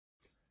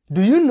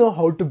Do you know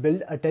how to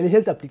build a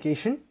telehealth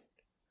application?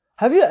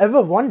 Have you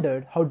ever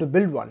wondered how to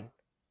build one?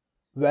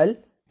 Well,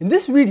 in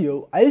this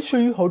video, I'll show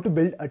you how to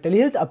build a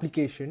telehealth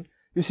application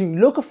using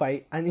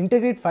Locofy and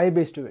integrate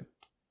Firebase to it.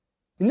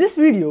 In this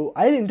video,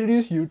 I'll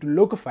introduce you to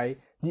Locofy,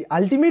 the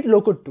ultimate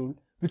low-code tool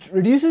which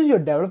reduces your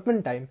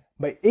development time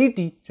by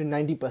 80 to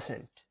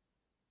 90%.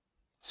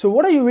 So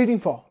what are you waiting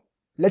for?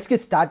 Let's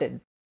get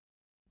started.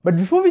 But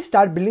before we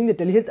start building the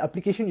telehealth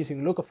application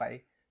using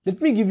Locofy,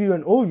 let me give you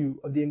an overview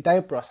of the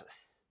entire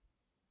process.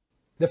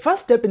 The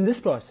first step in this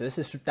process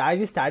is to tag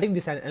the static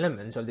design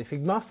elements of the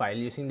Figma file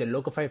using the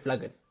Locofy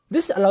plugin.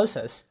 This allows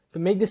us to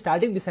make the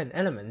static design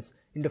elements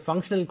into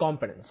functional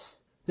components.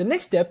 The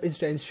next step is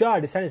to ensure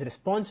our design is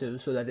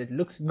responsive so that it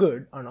looks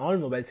good on all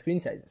mobile screen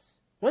sizes.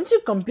 Once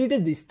you've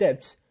completed these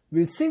steps,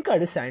 we'll sync our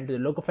design to the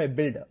Locofy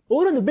Builder.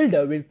 Over on the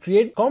Builder, we'll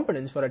create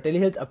components for a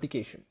telehealth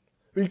application.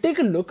 We'll take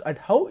a look at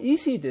how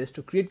easy it is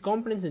to create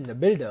components in the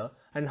Builder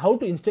and how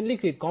to instantly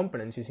create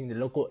components using the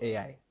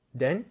Locofy.ai.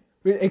 Then,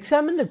 we'll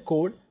examine the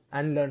code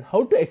and learn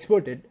how to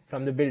export it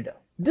from the Builder.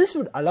 This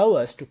would allow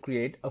us to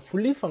create a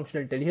fully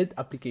functional telehealth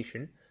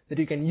application that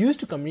you can use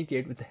to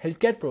communicate with the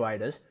healthcare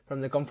providers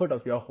from the comfort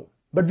of your home.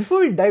 But before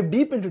we dive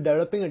deep into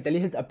developing a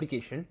telehealth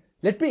application,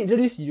 let me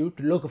introduce you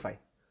to Locofy.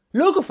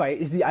 Locofy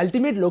is the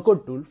ultimate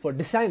low-code tool for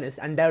designers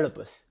and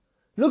developers.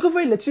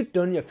 Locofy lets you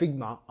turn your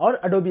Figma or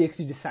Adobe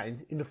XD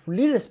designs into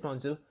fully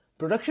responsive,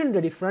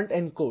 production-ready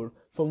front-end code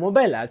for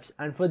mobile apps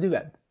and for the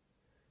web.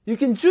 You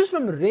can choose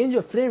from a range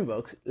of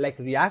frameworks like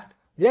React,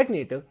 React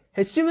Native,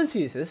 HTML,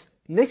 CSS,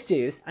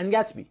 Next.js, and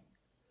Gatsby.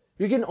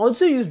 You can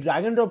also use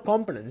drag and drop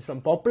components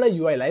from popular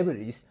UI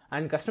libraries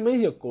and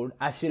customize your code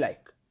as you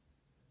like.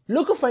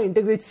 Locofy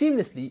integrates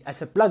seamlessly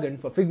as a plugin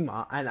for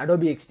Figma and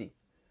Adobe XD.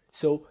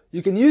 So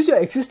you can use your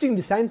existing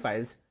design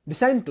files,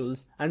 design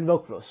tools, and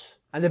workflows.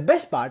 And the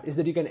best part is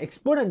that you can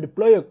export and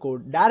deploy your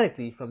code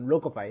directly from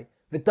Locofy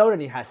without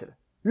any hassle.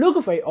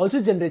 Locofy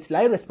also generates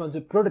live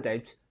responsive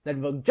prototypes that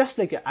work just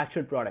like your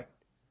actual product.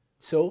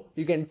 So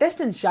you can test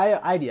and share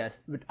your ideas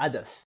with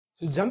others.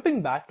 So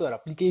jumping back to our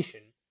application,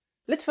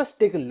 let's first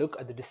take a look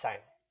at the design.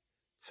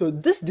 So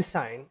this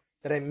design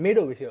that I made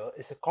over here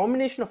is a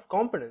combination of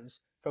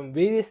components from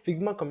various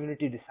Figma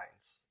community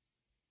designs.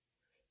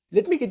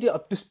 Let me get you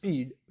up to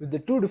speed with the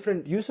two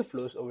different user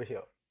flows over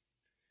here.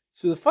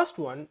 So the first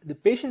one, the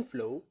patient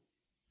flow,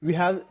 we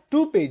have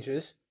two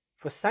pages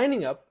for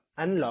signing up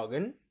and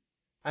login,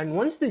 and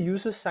once the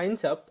user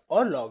signs up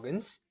or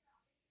logins,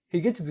 he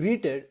gets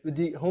greeted with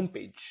the home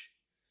page.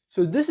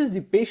 So this is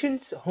the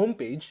patient's home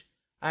page,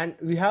 and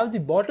we have the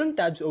bottom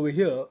tabs over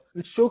here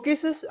which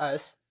showcases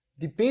us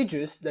the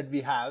pages that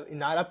we have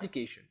in our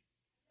application.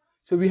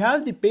 So we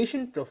have the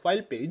patient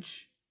profile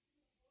page,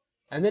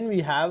 and then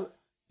we have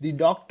the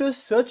doctor's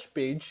search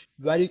page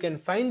where you can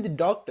find the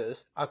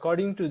doctors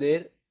according to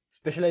their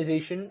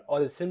specialization or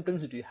the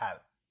symptoms that you have.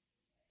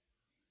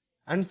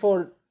 And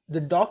for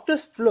the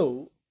doctor's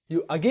flow,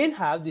 you again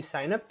have the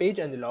sign up page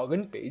and the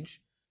login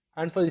page.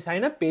 And for the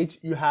sign up page,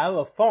 you have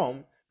a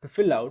form to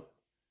fill out.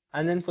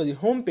 And then for the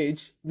home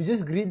page, we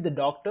just greet the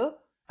doctor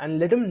and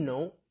let him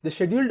know the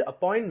scheduled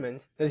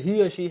appointments that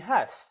he or she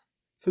has.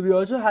 So we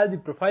also have the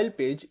profile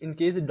page in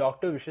case the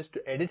doctor wishes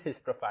to edit his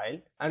profile,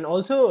 and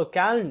also a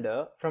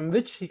calendar from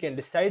which he can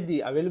decide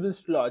the available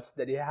slots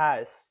that he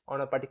has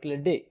on a particular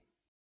day.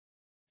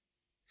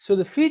 So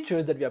the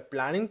feature that we are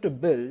planning to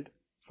build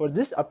for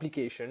this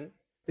application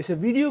is a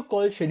video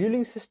call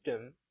scheduling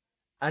system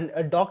and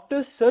a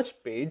doctor's search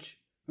page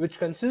which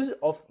consists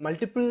of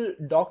multiple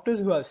doctors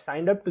who have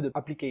signed up to the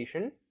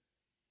application,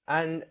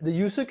 and the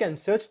user can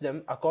search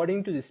them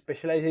according to the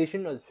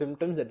specialization or the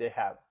symptoms that they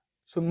have.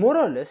 So more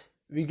or less,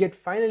 we get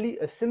finally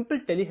a simple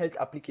telehealth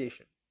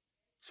application.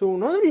 So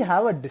now that we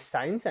have our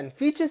designs and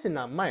features in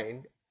our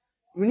mind,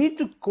 we need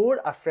to code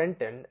a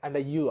front end and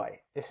a UI,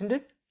 isn't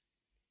it?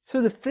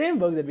 So the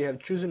framework that we have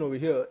chosen over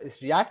here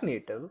is React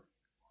Native,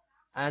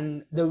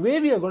 and the way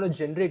we are going to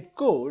generate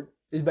code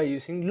is by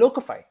using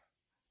Locofy.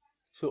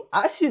 So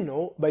as you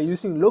know, by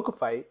using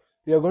Locofy,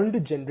 we are going to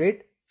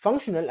generate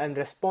functional and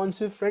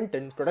responsive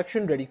front-end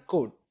production-ready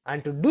code.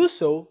 And to do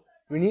so,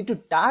 we need to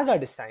tag our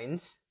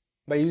designs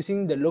by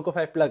using the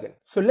Locofy plugin.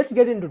 So let's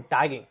get into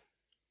tagging.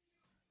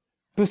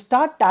 To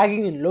start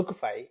tagging in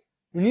Locofy,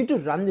 we need to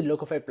run the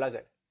Locofy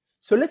plugin.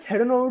 So let's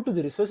head on over to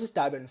the Resources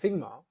tab in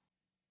Figma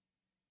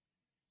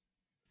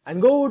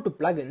and go over to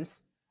Plugins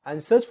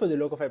and search for the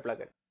Locofy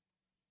plugin.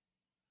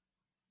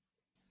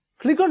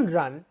 Click on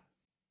Run.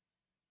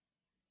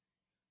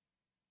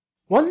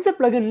 Once the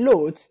plugin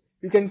loads,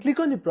 you can click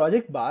on the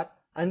project bar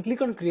and click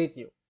on Create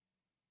New.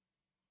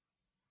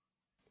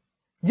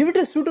 Give it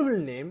a suitable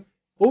name.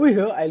 Over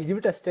here, I'll give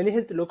it as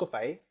Telehealth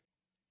Locofy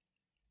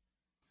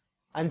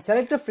and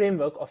select a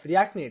framework of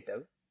React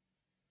Native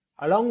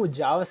along with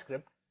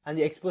JavaScript and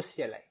the Expose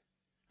CLI.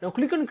 Now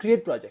click on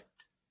Create Project.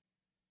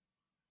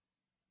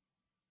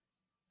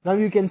 Now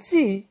you can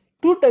see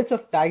two types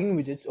of tagging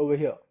widgets over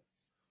here.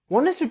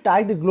 One is to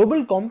tag the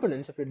global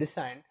components of your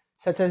design,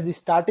 such as the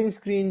starting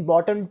screen,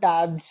 bottom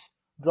tabs,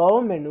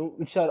 drawer menu,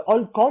 which are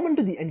all common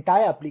to the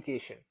entire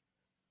application.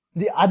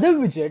 The other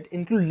widget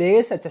include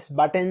layers such as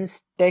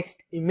buttons,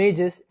 text,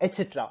 images,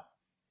 etc.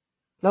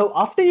 Now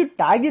after you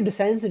tag your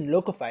designs in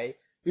Locofy,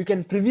 you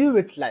can preview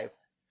it live.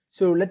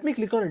 So let me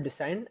click on a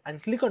design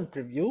and click on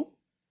preview.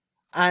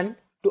 And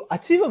to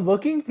achieve a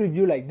working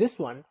preview like this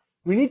one,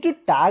 we need to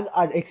tag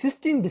our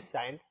existing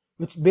design,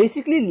 which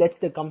basically lets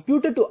the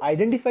computer to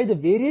identify the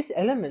various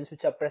elements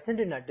which are present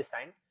in our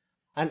design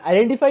and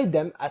identify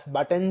them as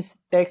buttons,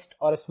 text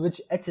or a switch,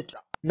 etc.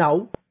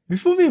 Now,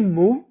 before we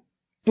move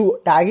to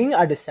tagging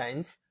our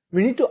designs,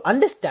 we need to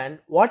understand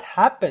what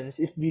happens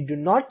if we do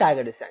not tag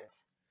our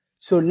designs.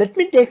 So let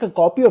me take a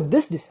copy of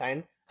this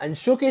design and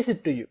showcase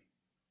it to you.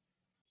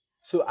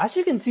 So as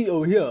you can see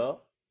over here,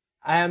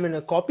 I am in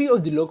a copy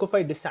of the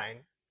Locofy design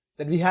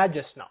that we had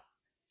just now.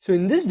 So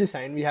in this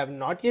design, we have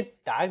not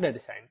yet tagged a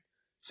design.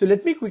 So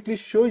let me quickly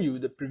show you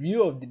the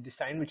preview of the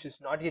design which is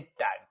not yet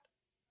tagged.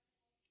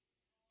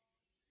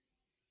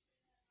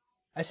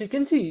 As you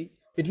can see,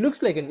 it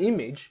looks like an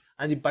image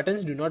and the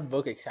buttons do not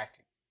work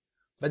exactly.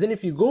 But then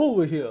if you go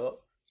over here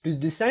to the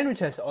design which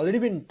has already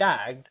been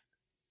tagged,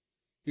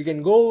 you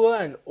can go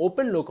over and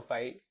open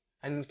Locofy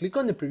and click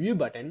on the preview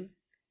button.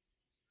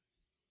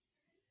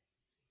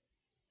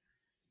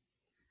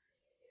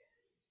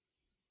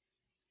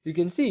 You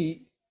can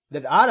see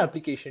that our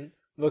application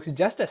works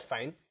just as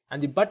fine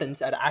and the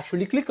buttons are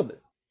actually clickable.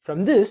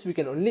 From this, we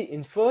can only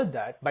infer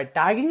that by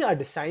tagging our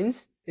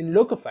designs in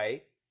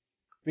Locofy,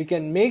 we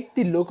can make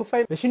the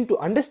Locofy machine to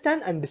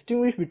understand and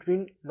distinguish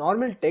between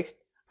normal text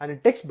and a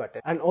text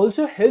button, and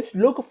also helps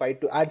Locofy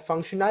to add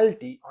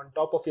functionality on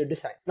top of your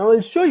design. Now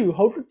I'll show you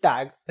how to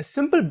tag a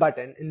simple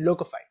button in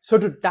Locofy. So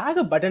to tag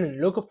a button in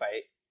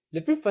Locofy,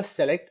 let me first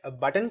select a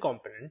button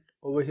component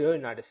over here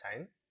in our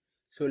design.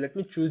 So let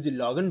me choose the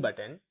login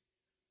button,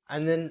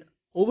 and then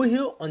over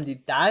here on the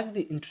tag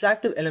the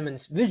interactive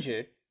elements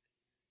widget,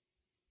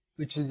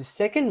 which is the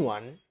second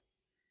one,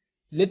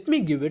 let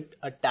me give it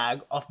a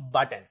tag of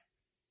button.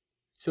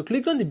 So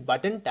click on the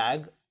button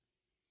tag,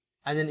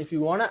 and then if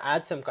you want to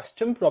add some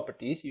custom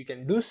properties, you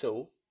can do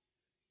so,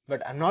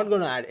 but I'm not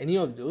going to add any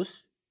of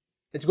those.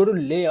 Let's go to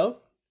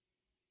layout.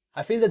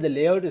 I feel that the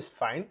layout is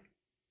fine.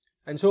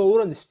 And so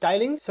over on the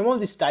styling, some of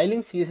the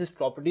styling CSS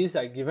properties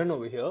are given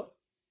over here.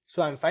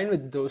 So I'm fine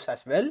with those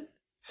as well.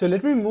 So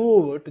let me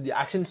move over to the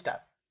actions tab.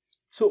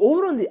 So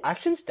over on the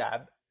actions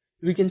tab,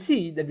 we can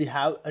see that we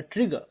have a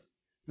trigger,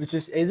 which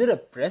is either a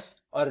press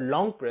or a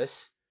long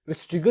press,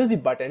 which triggers the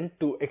button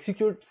to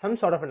execute some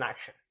sort of an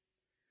action.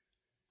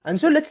 And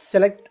so let's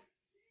select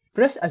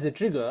press as a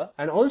trigger,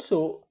 and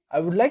also I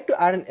would like to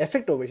add an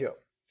effect over here.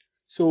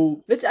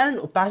 So let's add an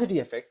opacity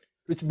effect,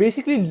 which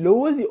basically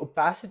lowers the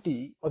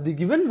opacity of the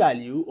given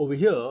value over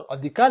here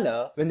of the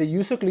color when the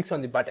user clicks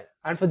on the button.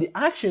 And for the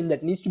action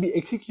that needs to be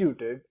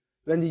executed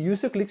when the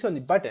user clicks on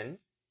the button,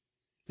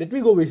 let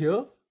me go over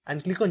here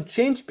and click on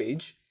change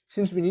page,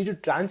 since we need to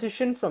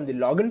transition from the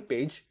login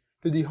page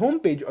to the home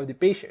page of the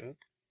patient.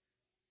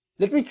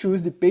 Let me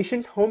choose the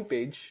patient home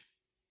page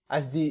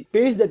as the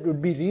page that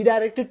would be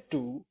redirected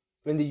to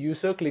when the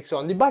user clicks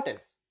on the button.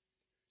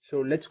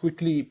 So let's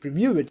quickly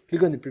preview it.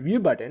 Click on the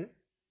preview button,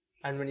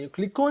 and when you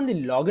click on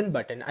the login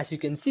button, as you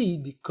can see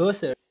the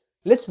cursor.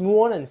 Let's move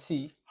on and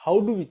see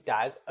how do we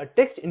tag a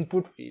text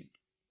input field.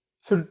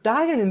 So to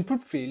tag an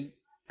input field,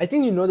 I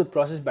think you know the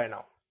process by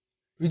now.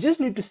 We just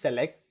need to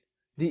select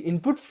the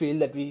input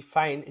field that we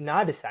find in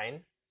our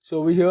design. So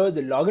over here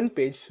the login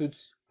page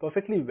suits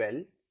perfectly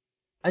well.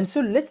 And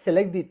so let's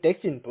select the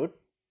text input,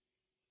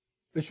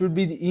 which would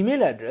be the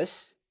email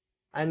address,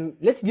 and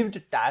let's give it a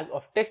tag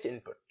of text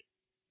input.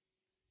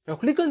 Now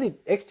click on the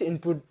text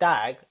input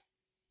tag,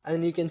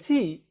 and you can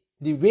see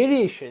the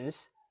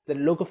variations that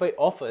Locofy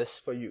offers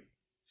for you.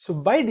 So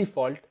by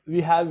default,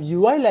 we have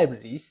UI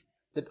libraries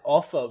that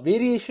offer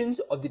variations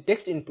of the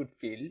text input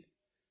field.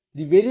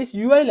 The various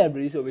UI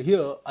libraries over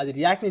here are the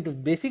React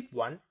Native Basic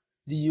one,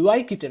 the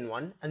UI Kitten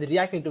one, and the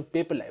React Native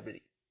Paper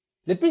library.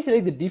 Let me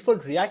select the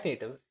default React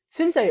Native,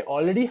 since I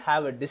already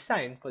have a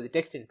design for the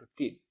text input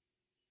field.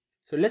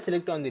 So let's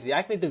select on the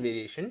React Native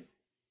variation,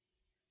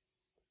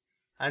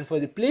 and for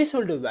the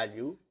placeholder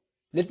value,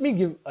 let me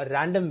give a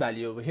random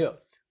value over here.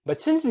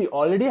 But since we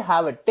already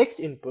have a text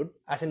input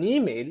as an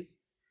email,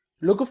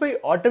 Locofy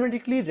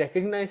automatically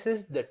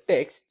recognizes the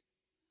text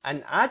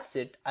and adds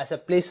it as a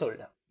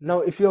placeholder.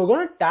 Now if you are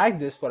going to tag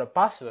this for a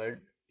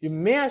password, you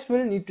may as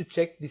well need to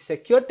check the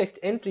secure text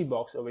entry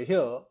box over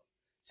here,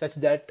 such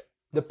that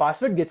the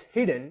password gets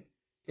hidden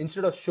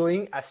instead of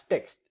showing as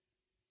text.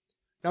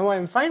 Now I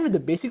am fine with the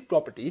basic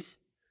properties,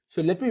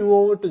 so let me move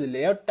over to the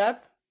layout tab.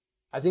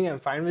 I think I'm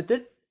fine with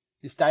it.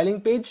 The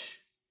styling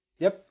page,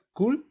 yep,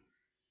 cool.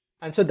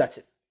 And so that's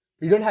it.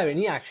 We don't have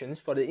any actions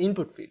for the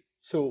input field.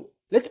 So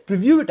let's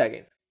preview it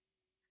again.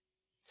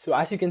 So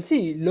as you can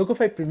see,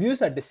 Locofy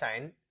previews our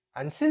design,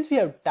 and since we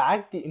have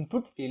tagged the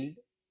input field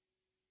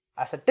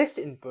as a text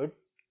input,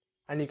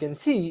 and you can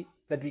see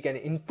that we can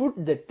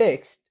input the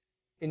text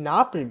in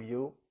our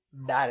preview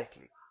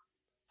directly.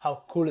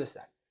 How cool is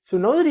that? So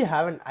now that you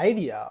have an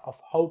idea of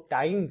how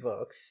tagging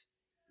works,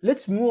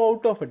 let's move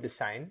out of a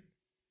design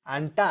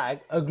and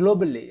tag a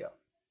global layer.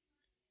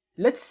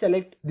 let's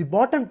select the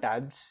bottom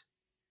tabs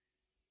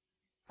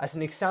as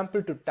an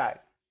example to tag.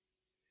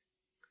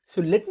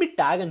 So let me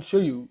tag and show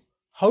you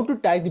how to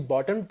tag the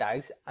bottom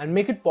tags and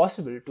make it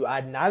possible to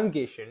add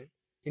navigation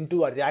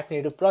into our React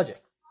Native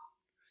project.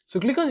 So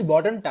click on the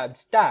bottom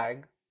tabs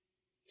tag.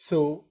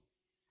 So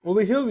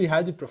over here we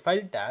have the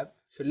profile tab.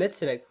 So let's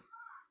select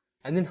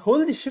and then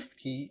hold the shift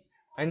key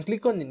and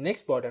click on the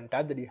next bottom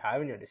tab that you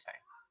have in your design.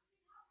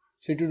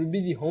 So it will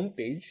be the home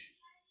page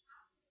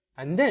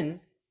and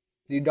then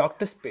the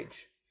doctor's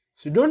page.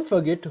 So don't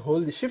forget to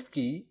hold the shift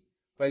key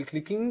while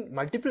clicking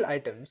multiple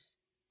items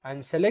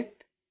and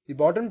select the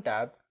bottom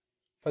tab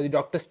for the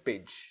doctor's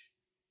page.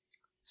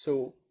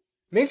 So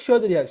make sure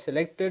that you have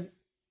selected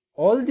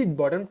all the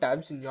bottom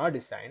tabs in your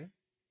design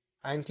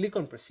and click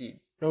on proceed.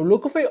 Now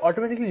Locofy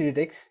automatically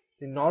detects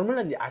the normal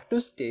and the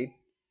active state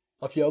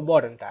of your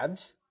bottom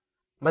tabs,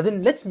 but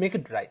then let's make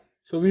it right.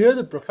 So over here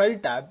the profile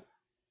tab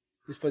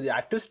is for the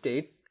active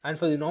state, and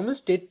for the normal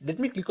state let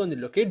me click on the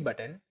locate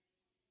button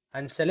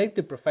and select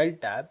the profile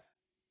tab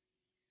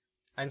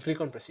and click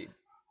on proceed.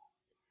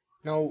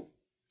 Now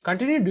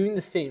continue doing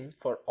the same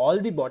for all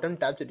the bottom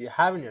tabs that you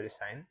have in your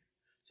design.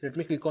 So let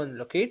me click on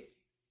locate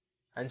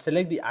and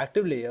select the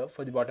active layer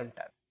for the bottom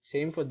tab.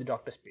 Same for the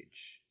doctor's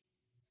page.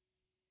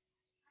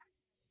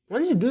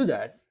 Once you do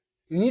that,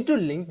 you need to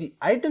link the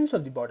items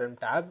of the bottom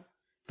tab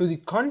to the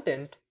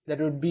content that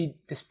would be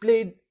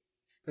displayed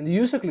when the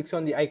user clicks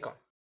on the icon.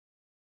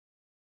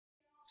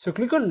 So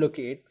click on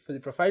locate for the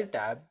profile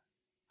tab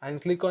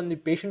and click on the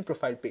patient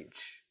profile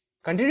page.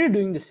 Continue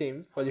doing the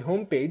same for the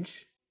home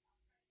page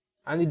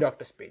and the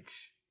doctor's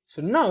page.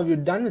 So now we're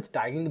done with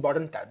tagging the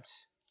bottom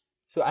tabs.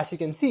 So as you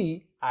can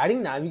see,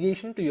 adding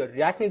navigation to your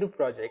React Native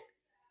project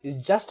is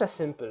just as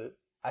simple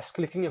as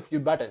clicking a few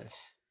buttons.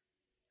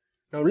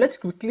 Now let's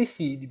quickly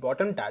see the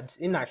bottom tabs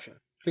in action.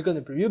 Click on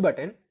the preview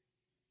button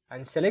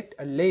and select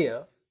a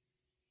layer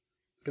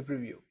to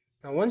preview.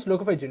 Now once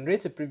Locofy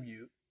generates a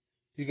preview,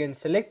 you can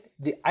select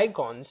the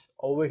icons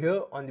over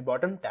here on the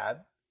bottom tab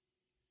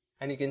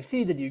and you can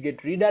see that you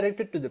get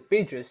redirected to the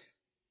pages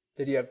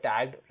that you have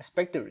tagged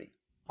respectively.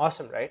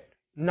 Awesome, right?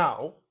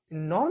 Now,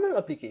 in normal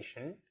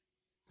application,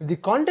 if the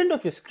content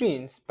of your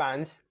screen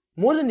spans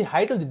more than the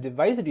height of the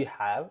device that you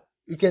have,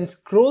 you can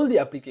scroll the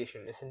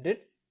application, isn't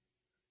it?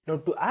 Now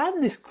to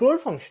add the scroll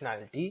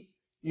functionality,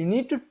 you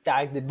need to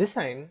tag the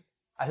design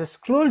as a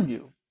scroll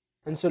view.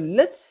 And so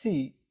let's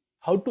see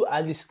how to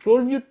add the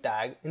scroll view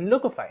tag in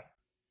Locofy.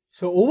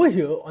 So over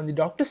here on the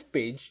doctor's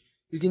page,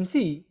 you can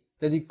see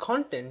that the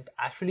content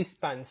actually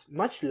spans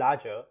much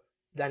larger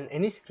than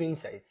any screen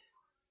size.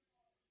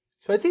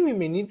 So I think we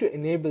may need to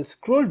enable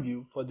scroll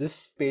view for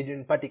this page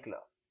in particular.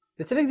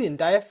 Let's select the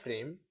entire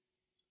frame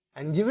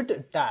and give it a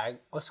tag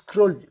or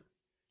scroll view.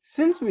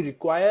 Since we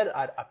require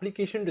our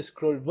application to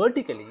scroll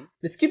vertically,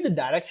 let's keep the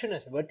direction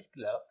as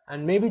vertical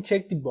and maybe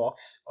check the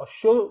box or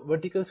show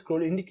vertical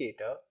scroll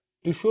indicator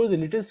to show the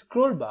little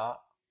scroll bar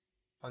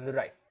on the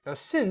right. Now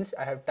since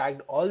I have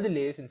tagged all the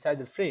layers inside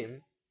the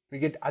frame, we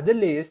get other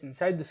layers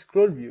inside the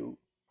scroll view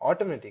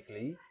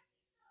automatically.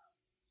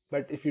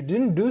 But if you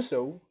didn't do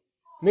so,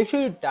 make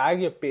sure you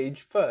tag your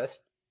page first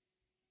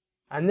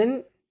and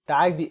then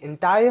tag the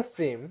entire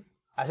frame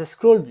as a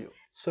scroll view.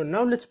 So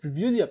now let's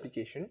preview the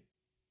application.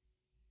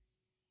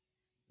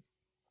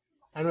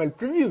 And while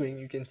previewing,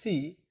 you can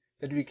see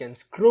that we can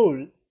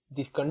scroll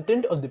the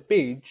content of the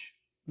page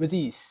with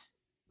ease.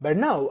 By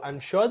now, I'm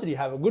sure that you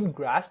have a good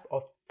grasp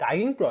of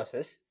tagging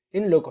process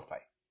in Locofy.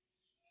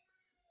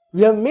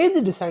 We have made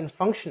the design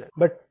functional,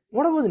 but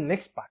what about the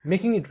next part?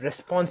 Making it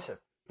responsive.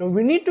 Now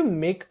we need to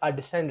make our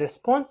design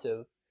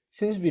responsive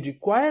since we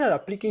require our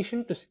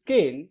application to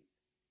scale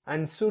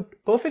and suit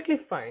perfectly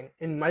fine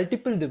in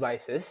multiple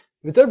devices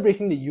without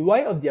breaking the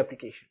UI of the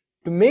application.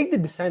 To make the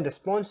design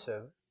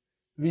responsive,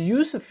 we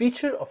use a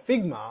feature of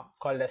Figma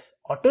called as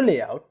auto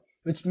layout,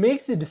 which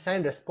makes the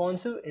design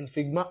responsive in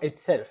Figma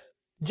itself.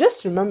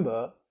 Just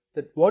remember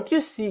that what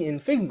you see in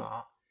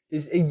Figma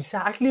is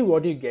exactly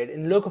what you get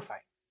in Locofy.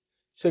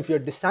 So if your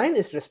design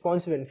is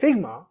responsive in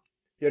Figma,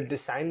 your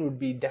design would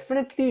be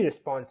definitely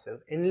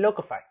responsive in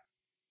Locofy.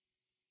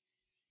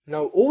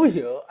 Now over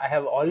here, I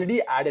have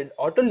already added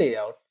auto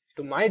layout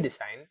to my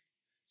design.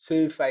 So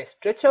if I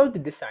stretch out the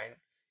design,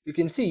 you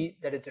can see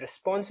that it's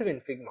responsive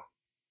in Figma.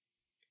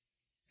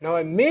 Now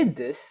I made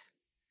this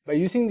by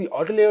using the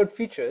auto layout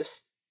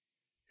features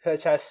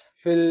such as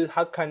fill,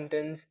 hug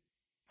contents,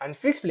 and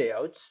fixed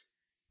layouts.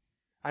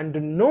 And to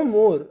know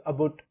more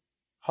about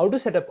how to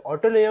set up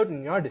auto layout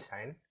in your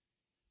design,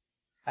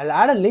 I'll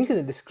add a link in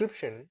the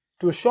description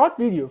to a short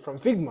video from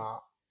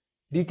Figma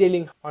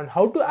detailing on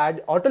how to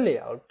add auto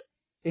layout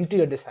into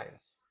your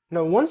designs.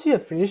 Now once you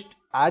have finished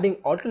adding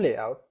auto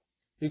layout,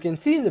 you can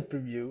see in the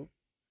preview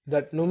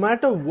that no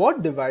matter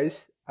what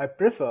device I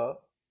prefer,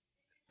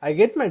 I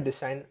get my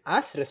design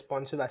as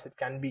responsive as it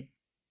can be.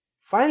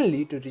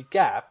 Finally, to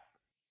recap,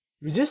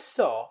 we just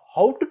saw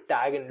how to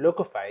tag in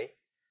Locofy,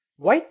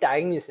 why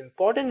tagging is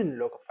important in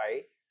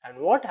Locofy, and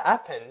what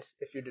happens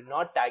if you do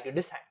not tag your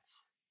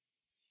designs.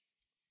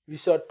 We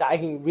saw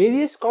tagging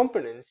various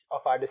components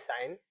of our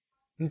design,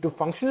 into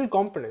functional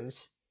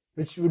components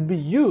which would be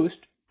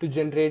used to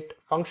generate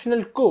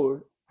functional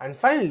code, and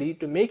finally,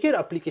 to make your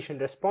application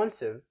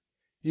responsive,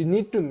 you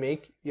need to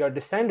make your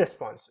design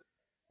responsive.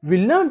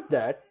 We learned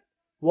that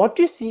what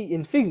you see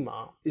in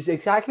Figma is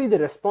exactly the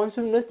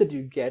responsiveness that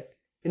you get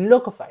in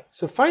Locofy.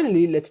 So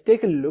finally, let's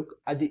take a look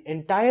at the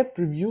entire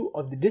preview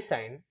of the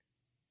design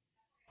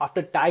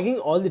after tagging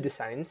all the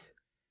designs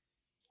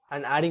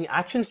and adding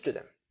actions to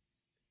them.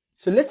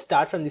 So let's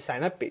start from the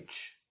sign up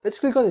page. Let's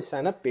click on the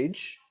sign up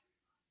page,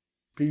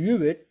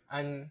 preview it,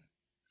 and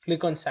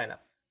click on sign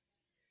up.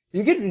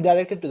 You get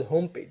redirected to the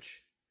home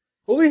page.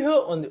 Over here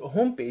on the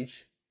home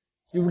page,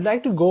 you would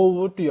like to go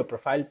over to your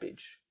profile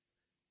page.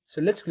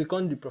 So let's click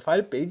on the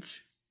profile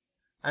page,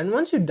 and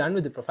once you're done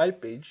with the profile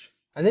page,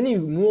 and then you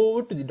move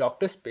over to the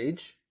doctor's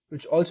page,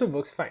 which also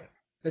works fine.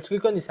 Let's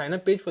click on the sign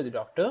up page for the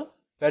doctor,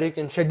 where you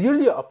can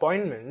schedule your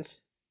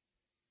appointments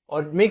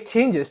or make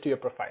changes to your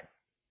profile.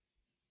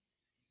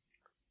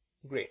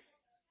 Great.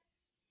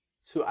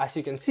 So as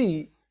you can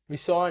see, we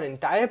saw an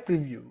entire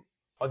preview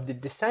of the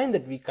design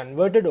that we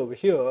converted over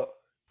here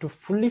to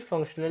fully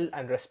functional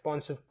and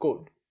responsive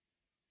code.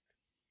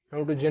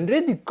 Now to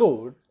generate the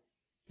code,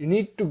 you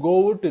need to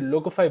go over to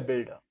Locofy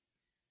Builder.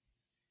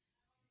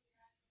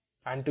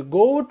 And to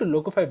go over to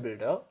Locofy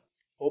Builder,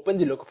 open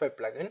the Locofy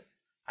plugin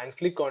and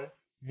click on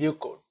View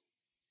Code.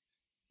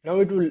 Now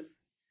it will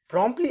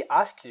promptly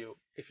ask you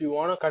if you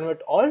want to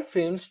convert all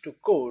frames to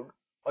code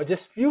or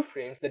just few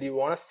frames that you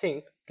want to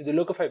sync to the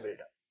Locofy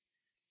Builder.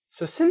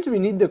 So since we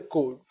need the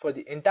code for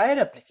the entire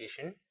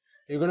application,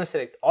 you're going to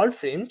select all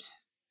frames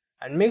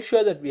and make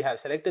sure that we have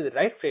selected the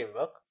right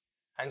framework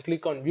and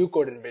click on View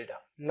Code in Builder.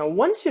 Now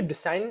once your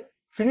design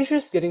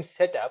finishes getting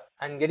set up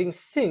and getting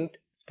synced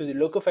to the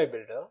Locofy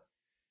Builder,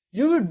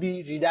 you would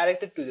be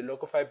redirected to the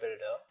Locofy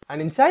Builder,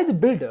 and inside the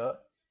builder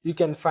you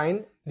can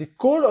find the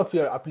code of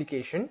your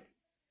application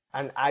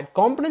and add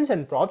components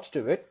and props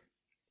to it,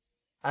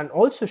 and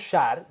also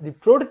share the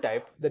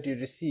prototype that you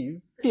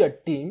receive to your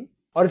team,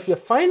 or if you're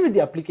fine with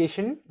the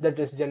application that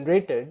is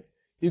generated,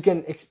 you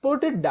can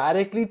export it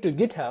directly to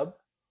GitHub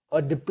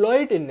or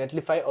deploy it in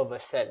Netlify or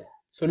Vercel.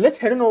 So let's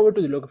head on over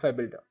to the Locofy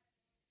Builder.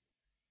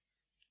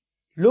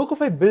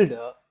 Locofy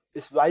Builder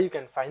is where you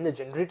can find the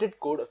generated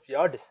code of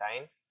your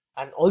design,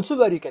 and also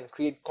where you can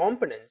create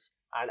components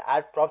and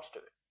add props to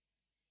it.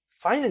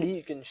 Finally,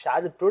 you can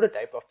share the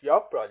prototype of your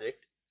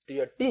project to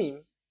your team,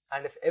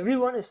 and if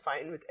everyone is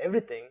fine with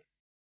everything,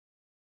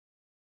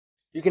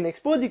 you can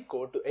export the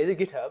code to either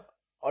GitHub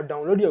or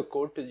download your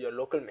code to your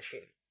local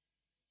machine.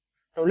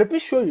 Now let me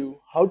show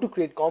you how to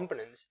create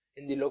components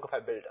in the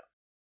Locofy Builder.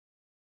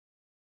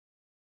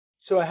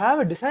 So I have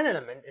a design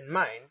element in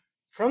mind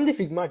from the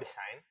Figma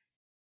design,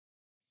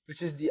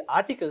 which is the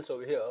articles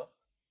over here,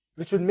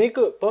 which would make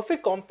a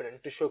perfect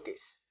component to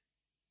showcase.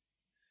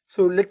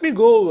 So let me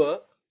go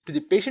over to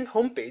the patient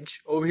homepage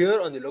over here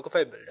on the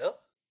Locofy Builder.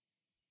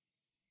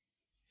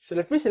 So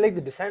let me select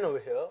the design over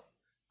here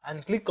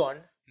and click on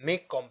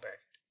Make Component.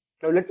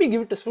 Now let me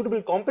give it a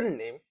suitable component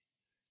name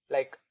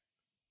like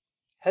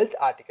Health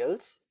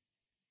Articles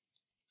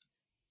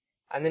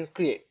and then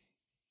Create.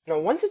 Now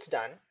once it's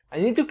done, I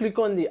need to click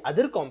on the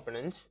other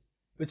components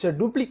which are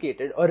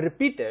duplicated or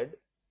repeated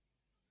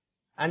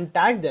and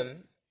tag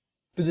them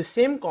to the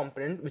same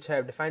component which I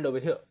have defined over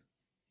here,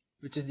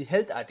 which is the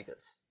Health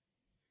Articles.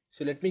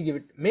 So let me give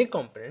it Make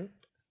Component,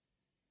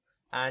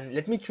 and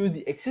let me choose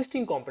the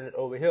existing component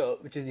over here,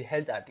 which is the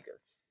Health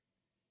Articles.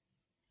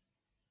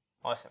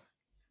 Awesome.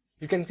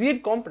 You can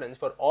create components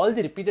for all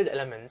the repeated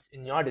elements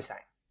in your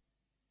design.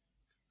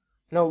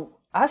 Now,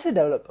 as a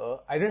developer,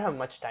 I don't have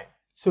much time.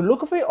 So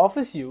Locofy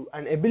offers you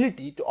an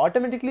ability to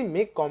automatically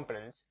make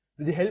components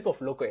with the help of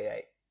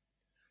Locofy.ai.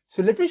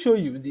 So let me show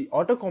you the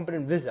auto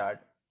component wizard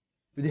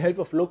with the help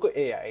of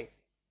Locofy.ai.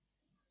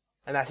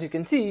 And as you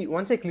can see,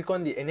 once I click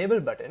on the enable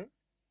button,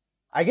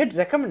 I get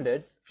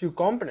recommended few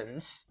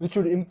components which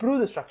would improve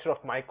the structure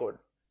of my code.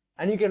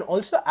 And you can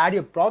also add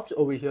your props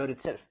over here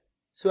itself.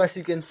 So as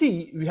you can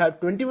see, we have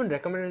 21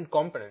 recommended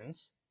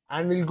components,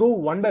 and we'll go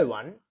one by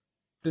one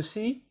to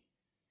see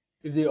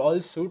if they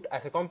all suit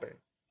as a component.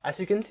 As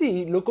you can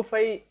see,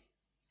 Locofy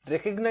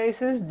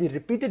recognizes the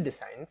repeated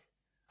designs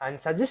and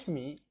suggests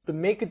me to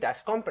make it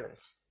as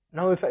components.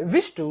 Now if I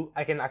wish to,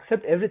 I can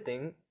accept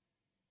everything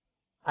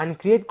and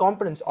create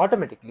components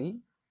automatically.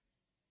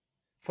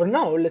 For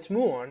now, let's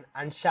move on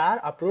and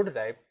share our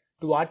prototype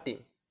to our team.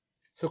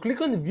 So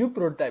click on the View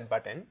Prototype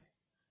button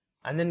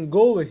and then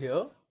go over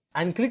here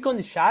and click on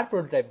the Share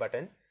Prototype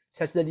button,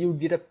 such that you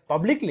get a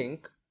public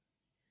link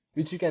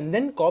which you can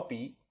then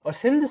copy or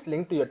send this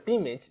link to your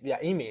teammates via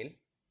email.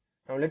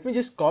 Now let me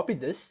just copy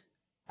this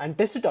and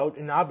test it out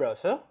in our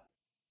browser.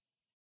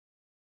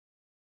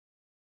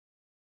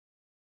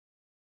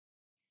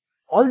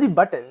 All the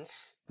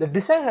buttons, the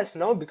design has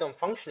now become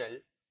functional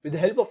with the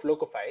help of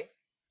Locofy,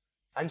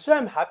 and so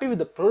I'm happy with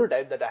the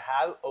prototype that I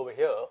have over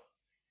here.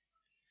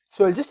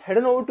 So I'll just head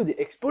on over to the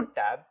Export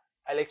tab.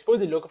 I'll export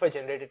the Locofy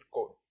generated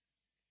code.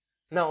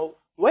 Now,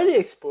 while you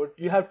export,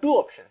 you have two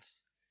options.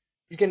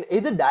 You can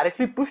either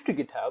directly push to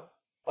GitHub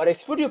or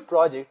export your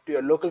project to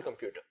your local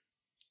computer.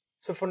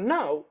 So for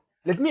now,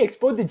 let me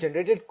export the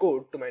generated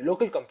code to my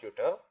local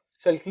computer.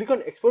 So I'll click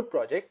on Export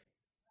Project,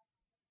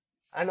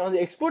 and on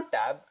the Export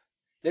tab,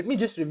 let me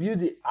just review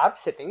the app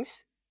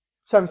settings.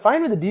 So I'm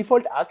fine with the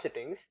default app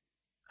settings,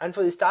 and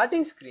for the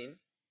starting screen,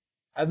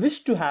 I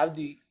wish to have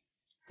the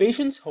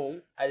patient's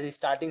home as the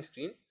starting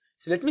screen.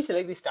 So let me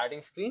select the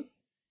starting screen.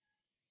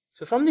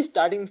 So from the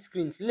starting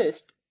screens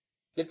list,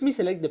 let me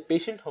select the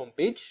patient home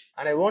page,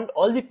 and I want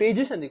all the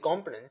pages and the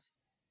components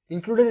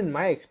included in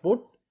my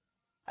export.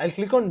 I'll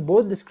click on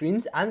both the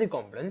screens and the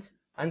components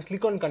and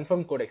click on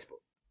Confirm Code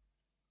Export.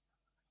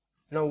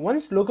 Now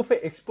once Locofy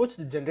exports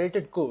the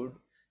generated code,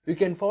 you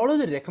can follow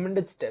the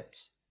recommended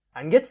steps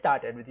and get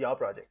started with your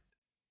project.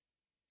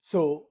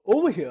 So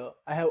over here,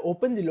 I have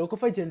opened the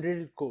Locofy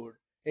generated code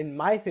in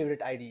my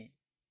favorite IDE.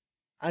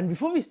 And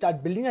before we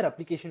start building our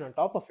application on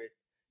top of it,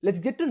 let's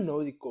get to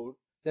know the code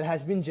that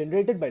has been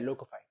generated by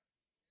Locofy.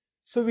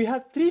 So we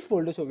have 3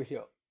 folders over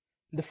here.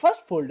 The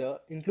first folder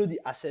includes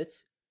the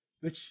assets,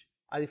 which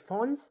are the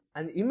fonts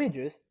and the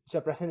images which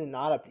are present in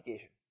our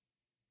application.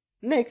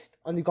 Next,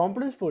 on the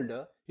components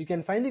folder, you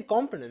can find the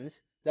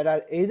components that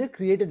are either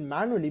created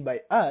manually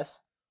by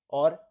us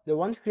or the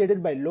ones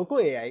created by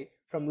Locofy.ai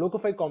from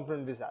Locofy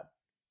Component Wizard.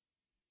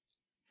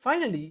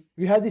 Finally,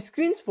 we have the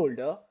screens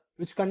folder,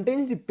 which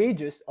contains the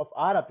pages of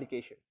our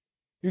application.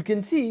 You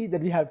can see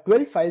that we have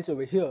 12 files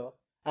over here,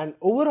 and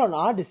over on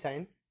our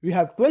design, we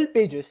have 12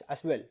 pages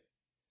as well.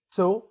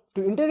 So,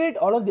 to integrate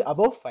all of the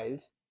above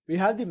files, we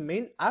have the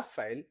main app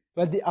file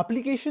where the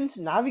application's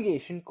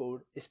navigation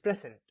code is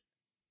present.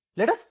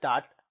 Let us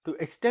start to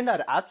extend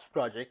our apps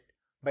project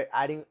by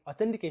adding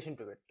authentication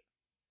to it.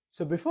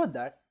 So before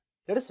that,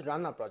 let us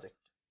run our project.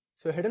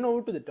 So head on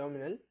over to the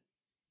terminal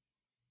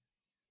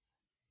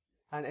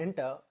and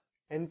enter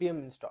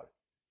npm install.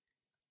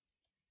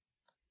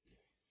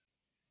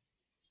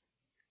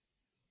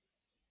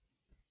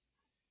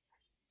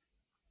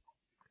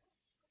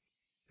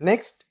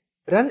 Next,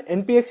 run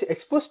npx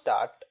expo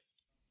start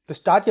to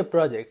start your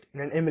project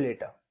in an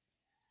emulator.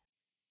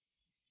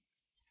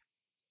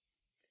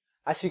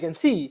 As you can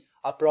see,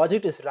 our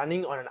project is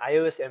running on an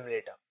iOS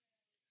emulator.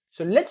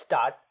 So let's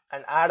start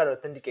and add our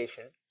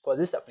authentication for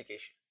this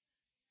application.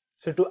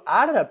 So to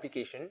add our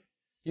application,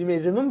 you may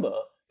remember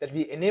that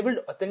we enabled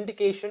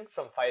authentication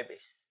from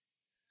Firebase.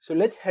 So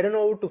let's head on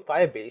over to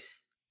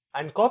Firebase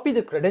and copy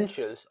the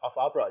credentials of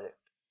our project.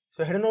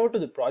 So head on over to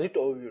the Project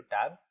Overview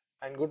tab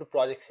and go to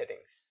Project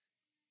Settings.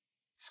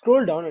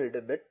 Scroll down a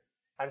little bit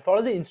and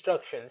follow the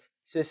instructions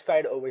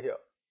specified over here.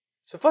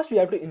 So first we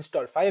have to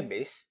install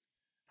Firebase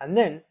and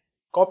then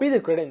copy the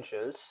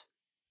credentials,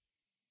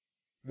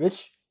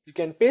 which you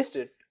can paste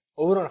it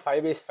over on a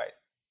Firebase file.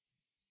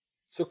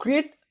 So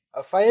create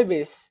a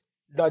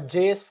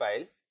firebase.js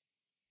file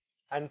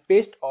and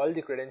paste all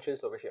the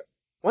credentials over here.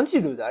 Once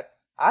you do that,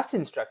 as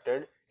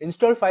instructed,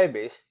 install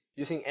Firebase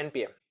using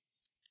npm.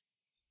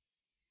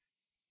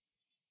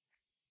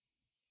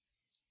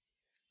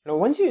 Now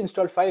once you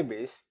install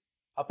Firebase,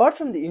 apart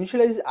from the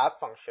initialize app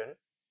function,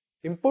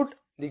 import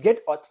the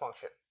getAuth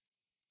function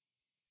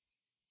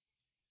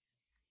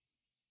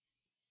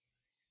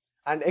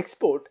and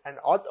export an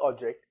auth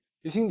object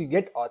using the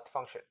getAuth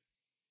function.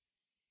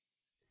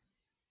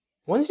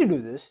 Once you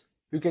do this,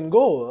 you can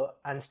go over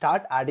and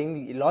start adding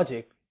the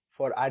logic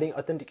for adding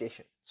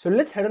authentication. So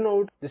let's head on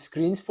over to the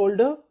screens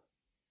folder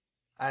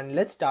and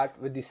let's start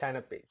with the sign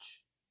up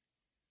page.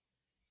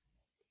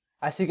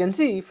 As you can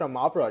see from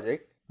our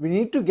project, we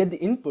need to get the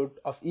input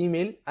of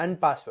email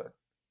and password.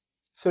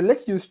 So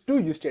let's use 2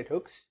 useState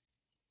hooks,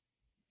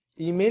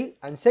 email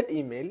and set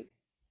email,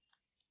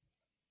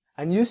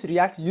 and use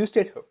React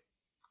useState hook.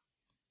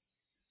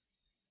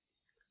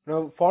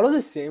 Now follow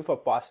the same for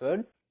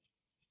password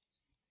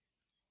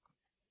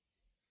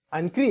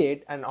and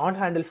create an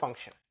onHandle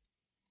function.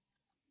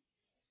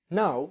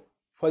 Now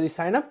for the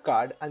signup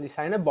card and the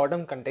signup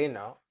bottom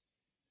container,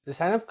 the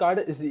signup card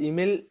is the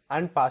email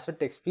and password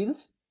text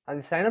fields, and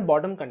the signup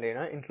bottom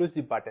container includes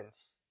the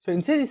buttons. So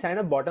inside the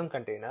signup bottom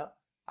container,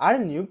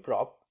 add a new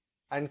prop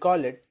and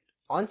call it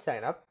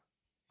onSignup,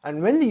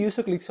 and when the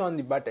user clicks on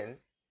the button,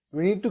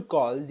 we need to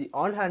call the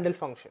onHandle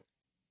function.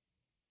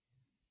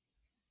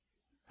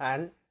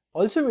 And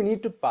also we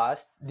need to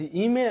pass the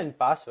email and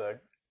password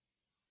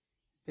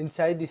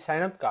inside the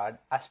signup card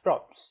as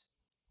props.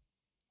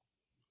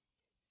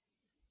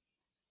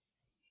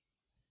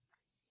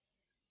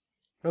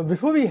 Now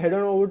before we head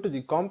on over to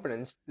the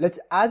components, let's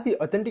add the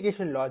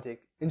authentication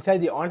logic inside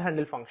the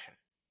onHandle function.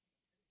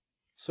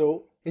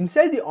 So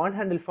inside the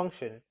onHandle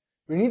function,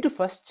 we need to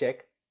first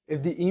check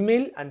if the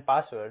email and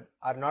password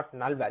are not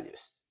null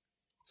values.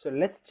 So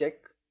let's check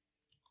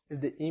if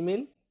the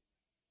email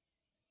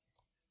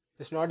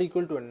is not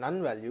equal to a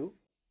none value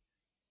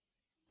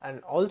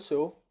and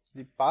also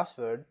the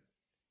password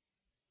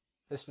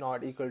is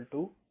not equal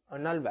to a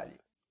null value.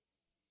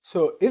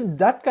 So if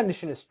that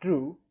condition is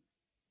true,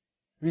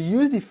 we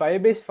use the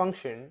Firebase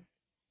function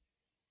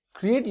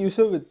create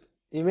user with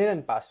email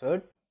and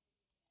password,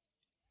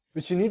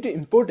 which you need to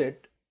import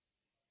it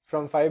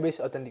from Firebase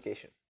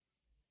authentication.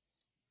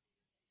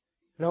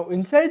 Now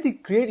inside the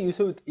create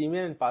user with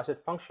email and password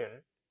function,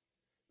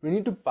 we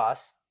need to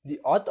pass the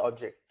auth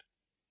object.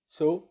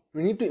 So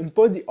we need to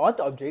import the auth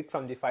object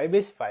from the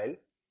Firebase file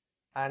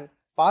and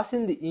pass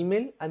in the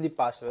email and the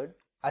password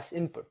as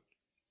input.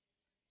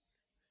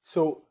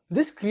 So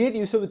this create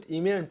user with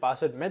email and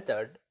password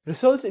method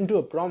results into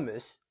a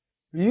promise.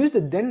 We use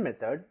the then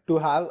method to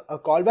have a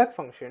callback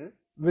function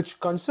which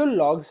console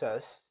logs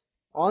us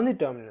on the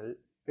terminal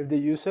if the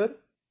user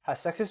has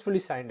successfully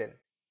signed in.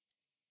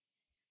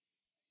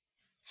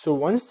 So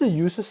once the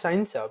user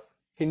signs up,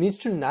 he needs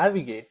to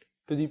navigate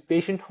to the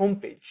patient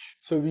homepage.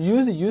 So we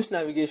use the use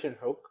navigation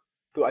hook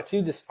to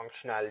achieve this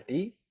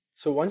functionality.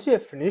 So once we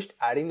have finished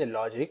adding the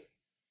logic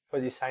for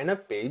the sign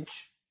up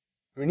page,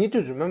 we need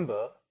to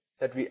remember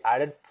that we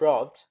added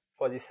props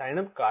for the sign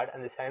up card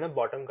and the sign up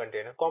bottom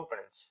container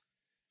components.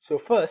 So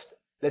first,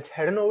 let's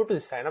head on over to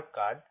the sign up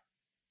card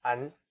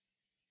and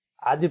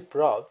add the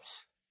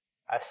props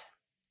as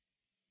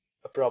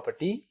a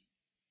property,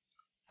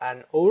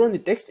 and over on the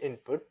text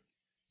input,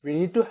 we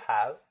need to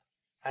have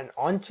an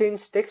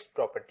on-change text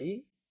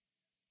property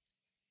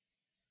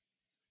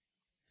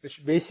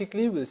which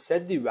basically will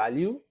set the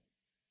value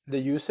the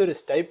user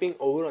is typing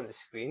over on the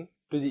screen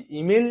to the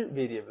email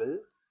variable,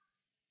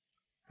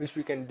 which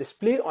we can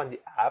display on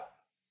the app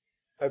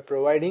by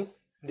providing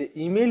the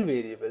email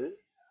variable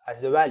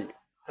as the value.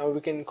 Now we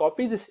can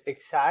copy this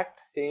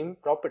exact same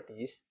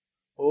properties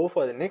over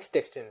for the next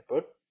text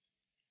input,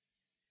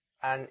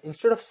 and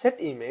instead of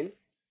set email,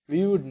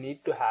 we would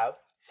need to have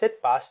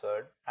set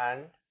password,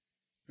 and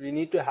we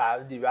need to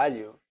have the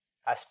value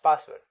as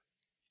password.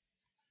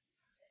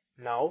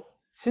 Now,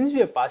 since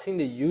we are passing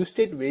the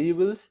useState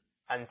variables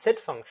and set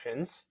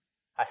functions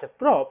as a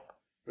prop,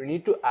 we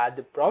need to add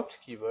the props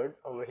keyword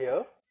over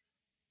here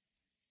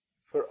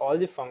for all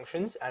the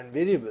functions and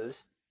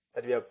variables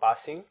that we are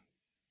passing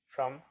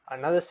from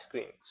another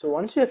screen. So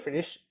once we have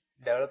finished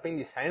developing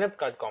the sign up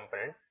card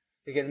component,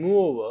 we can move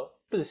over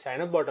to the sign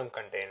up bottom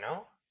container,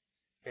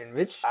 in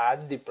which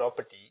add the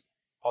property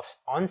of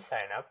on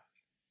sign up,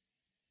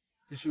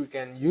 which we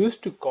can use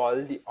to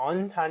call the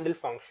on handle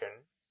function,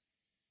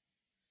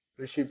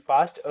 which we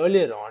passed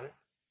earlier on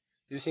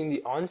using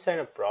the on sign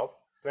up prop.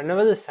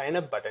 Whenever the sign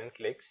up button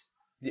clicks,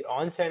 the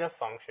on sign up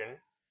function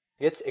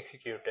gets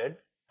executed,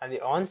 and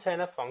the on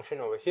sign up function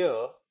over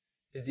here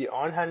is the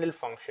on handle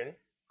function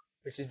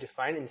which is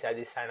defined inside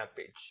the sign up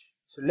page.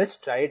 So let's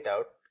try it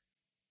out.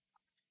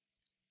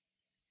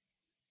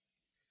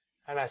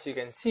 And as you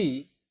can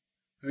see,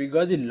 we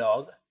got the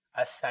log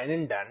as sign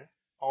in done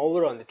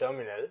over on the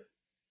terminal,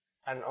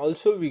 and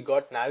also we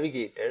got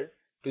navigated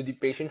to the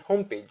patient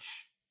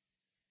homepage.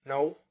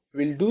 Now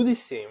we'll do the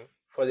same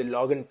for the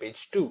login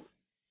page too.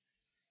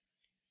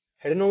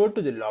 Head on over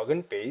to the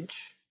login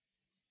page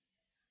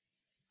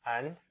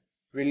and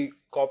we'll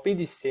copy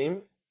the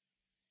same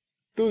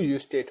two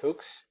useState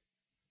hooks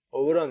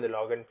over on the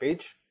login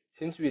page,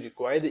 since we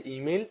require the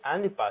email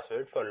and the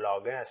password for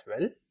login as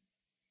well.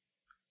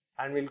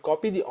 And we'll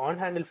copy the on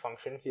handle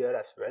function here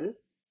as well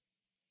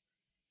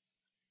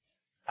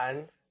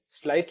and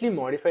slightly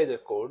modify the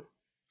code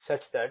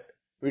such that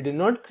we do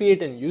not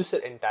create a user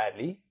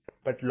entirely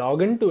but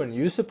log in to a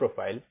user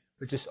profile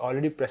which is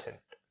already present.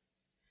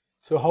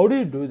 So how do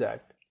you do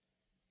that?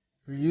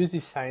 We use the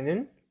sign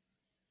in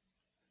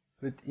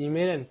with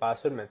email and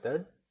password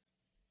method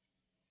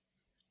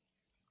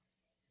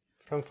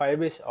from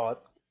Firebase auth,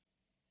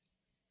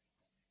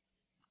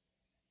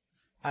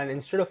 and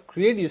instead of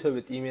create user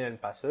with email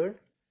and password,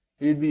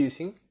 we will be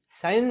using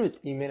sign in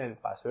with email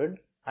and password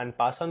and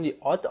pass on the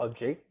auth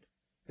object,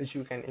 which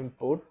you can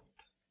import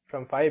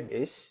from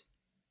Firebase,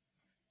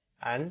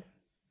 and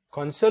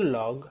console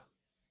log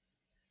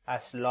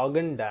as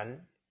login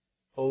done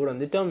over on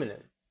the terminal.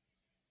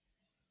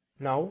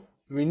 Now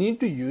we need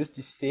to use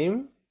the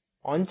same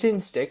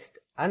on-change text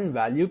and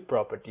value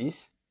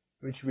properties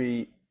which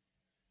we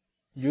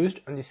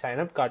used on the sign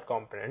up card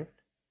component.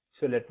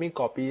 So let me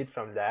copy it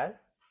from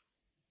there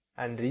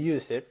and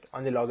reuse it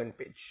on the login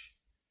page.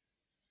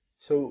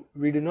 So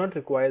we do not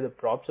require the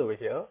props over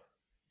here.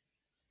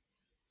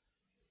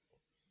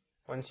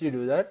 Once you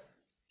do that,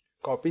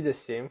 copy the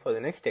same for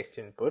the next text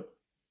input,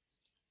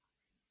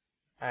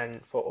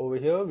 and for over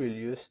here we'll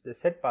use the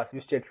set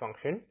useState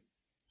function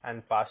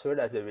and password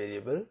as a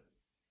variable.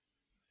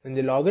 When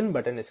the login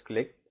button is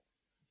clicked,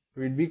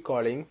 we'll be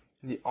calling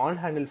the on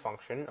handle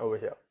function over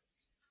here.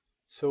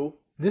 So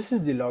this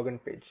is the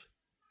login page.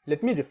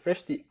 Let me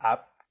refresh the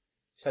app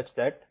such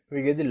that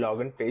we get the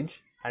login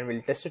page, and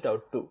we'll test it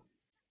out too.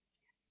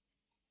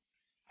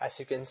 As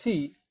you can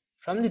see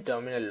from the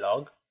terminal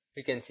log,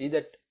 we can see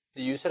that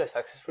the user has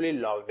successfully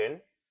logged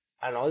in,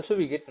 and also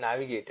we get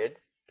navigated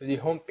to the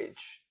home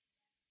page.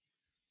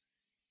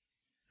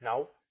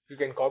 Now you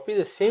can copy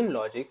the same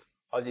logic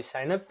of the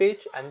sign up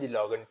page and the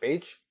login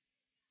page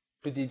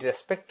to the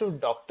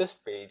respective doctors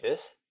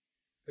pages,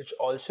 which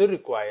also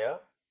require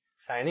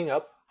signing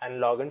up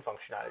and login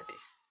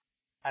functionalities.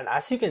 And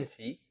as you can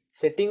see,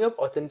 setting up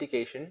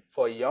authentication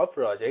for your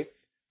project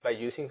by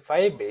using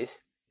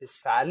Firebase is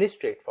fairly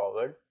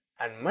straightforward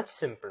and much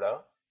simpler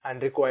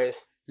and requires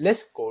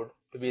less code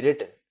to be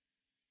written.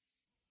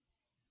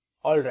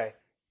 Alright,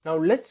 now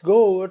let's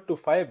go over to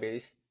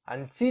Firebase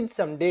and seed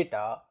some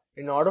data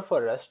in order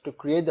for us to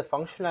create the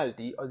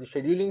functionality of the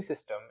scheduling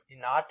system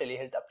in our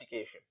telehealth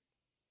application.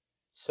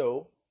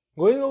 So,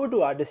 going over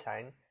to our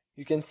design,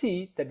 you can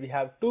see that we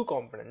have two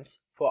components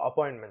for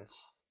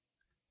appointments.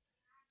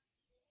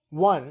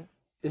 One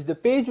is the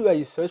page where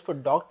you search for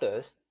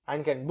doctors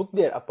and can book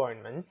their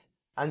appointments,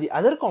 and the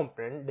other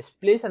component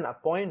displays an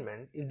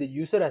appointment if the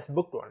user has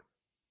booked one.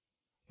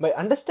 By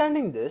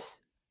understanding this,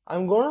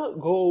 I'm going to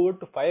go over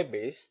to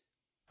Firebase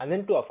and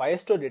then to a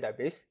Firestore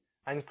database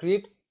and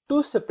create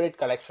two separate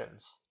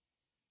collections.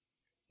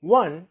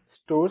 One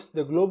stores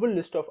the global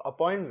list of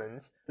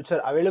appointments which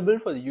are available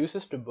for the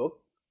users to book,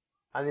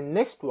 and the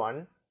next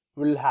one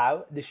will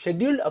have the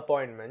scheduled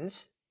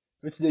appointments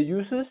which the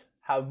users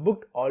have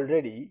booked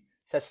already,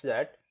 such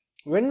that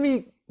when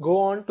we go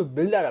on to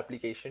build our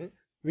application,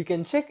 we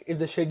can check if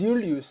the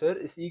scheduled user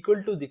is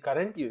equal to the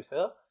current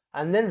user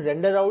and then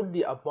render out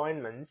the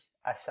appointments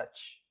as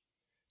such.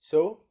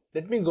 So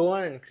let me go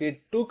on and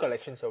create two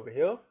collections over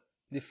here.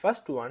 The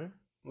first one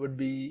would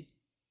be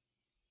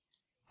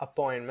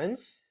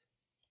appointments,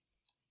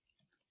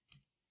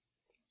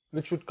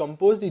 which would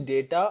compose the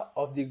data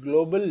of the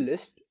global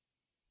list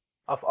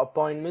of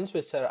appointments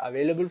which are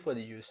available for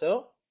the user,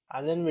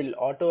 and then we'll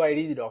auto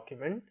ID the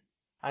document,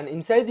 and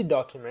inside the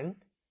document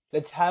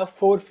let's have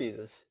four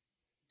phases.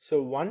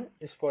 So one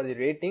is for the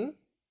rating,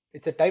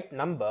 it's a type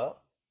number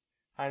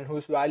and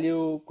whose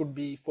value could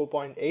be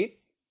 4.8,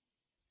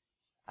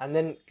 and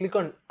then click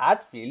on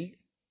add field,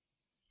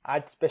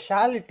 add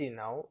specialty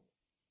now,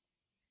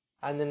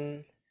 and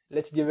then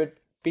let's give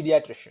it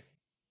pediatrician.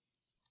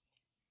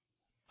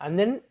 And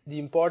then the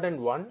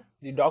important one,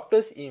 the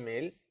doctor's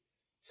email.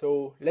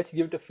 So let's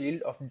give it a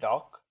field of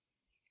doc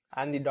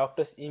and the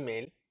doctor's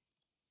email.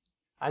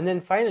 And then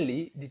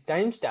finally the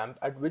timestamp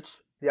at which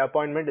the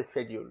appointment is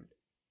scheduled.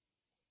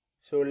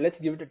 So let's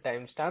give it a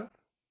timestamp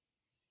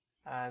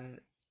and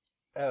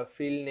a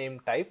field name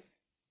type,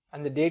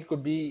 and the date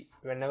could be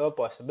whenever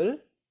possible,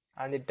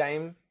 and the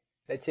time,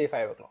 let's say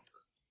 5 o'clock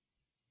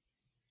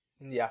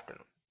in the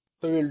afternoon.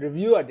 So we'll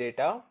review our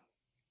data,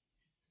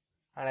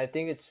 and I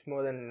think it's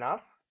more than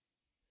enough.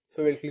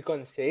 So we'll click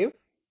on save,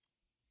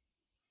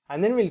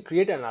 and then we'll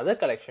create another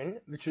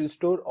collection which will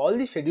store all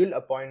the scheduled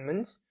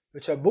appointments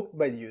which are booked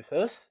by the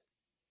users.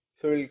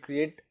 So we'll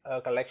create a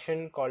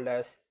collection called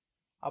as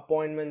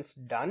appointments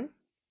done,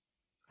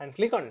 and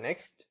click on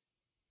next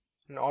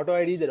and auto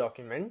ID the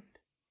document.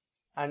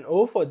 And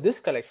over for this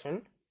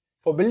collection,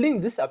 for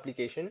building this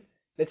application,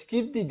 let's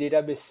keep the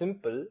database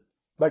simple,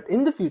 but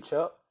in the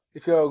future,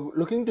 if you are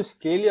looking to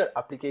scale your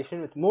application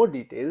with more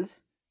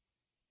details,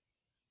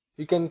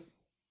 you can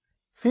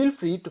feel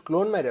free to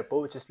clone my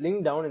repo, which is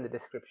linked down in the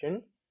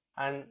description,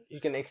 and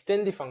you can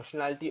extend the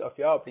functionality of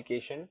your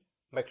application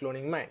by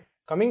cloning mine.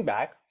 Coming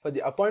back, for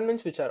the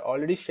appointments which are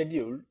already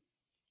scheduled,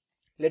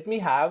 let me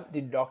have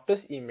the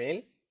doctor's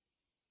email,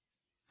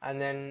 and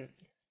then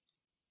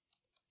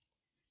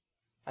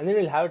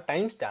we'll have a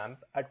timestamp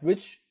at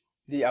which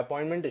the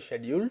appointment is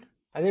scheduled,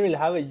 and then we'll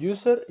have a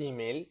user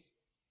email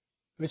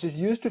which is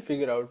used to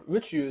figure out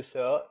which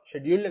user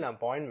scheduled an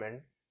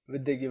appointment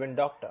with the given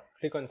doctor.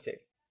 Click on save.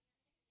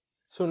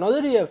 So now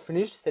that we have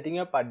finished setting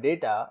up our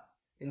data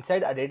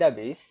inside our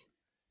database,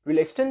 we'll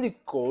extend the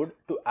code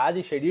to add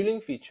the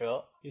scheduling feature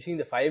using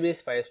the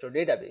Firebase Firestore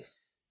database.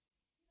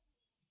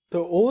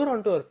 So over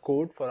onto our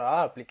code for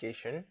our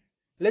application,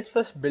 let's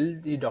first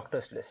build the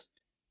doctors list.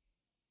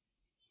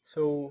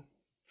 So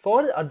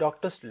for a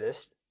doctors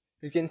list,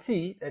 you can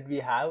see that we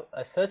have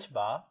a search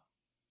bar,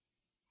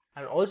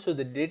 and also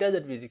the data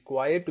that we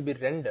require to be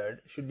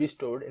rendered should be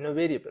stored in a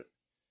variable.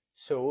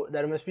 So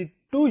there must be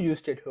two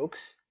useState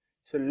hooks.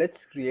 So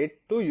let's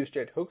create two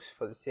useState hooks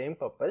for the same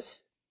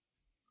purpose.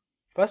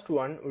 First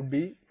one would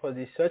be for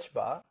the search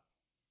bar,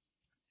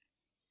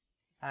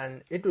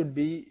 and it would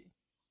be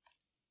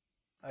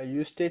a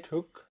useState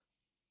hook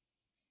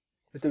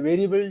with a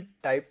variable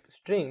type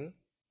string,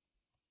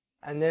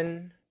 and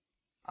then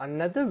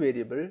another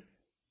variable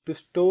to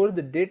store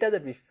the data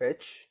that we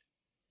fetch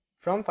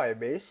from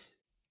Firebase.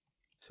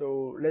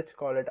 So let's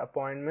call it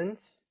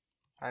appointments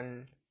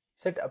and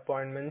set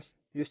appointments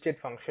useState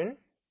function.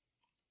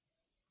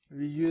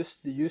 We use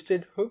the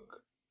useState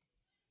hook,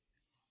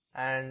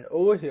 and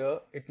over here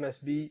it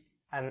must be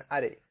an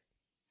array.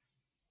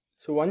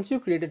 So once you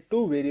created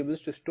two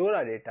variables to store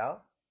our data,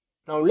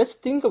 now let's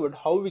think about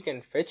how we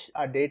can fetch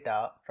our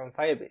data from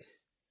Firebase.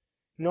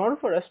 In order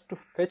for us to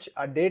fetch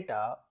our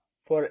data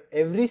for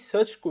every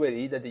search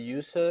query that the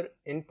user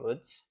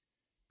inputs,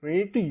 we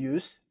need to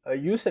use a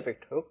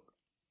useEffect hook.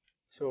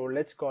 So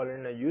let's call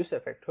in a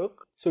useEffect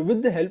hook. So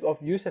with the help of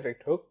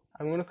useEffect hook,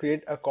 I'm going to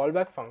create a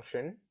callback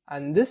function,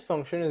 and this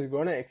function is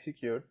going to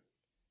execute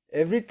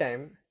every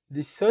time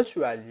the search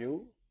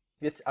value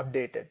gets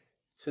updated.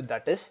 So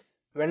that is,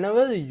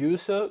 whenever the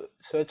user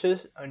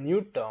searches a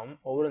new term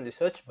over in the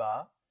search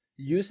bar,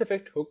 the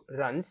useEffect hook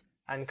runs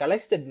and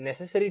collects the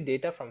necessary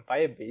data from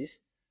Firebase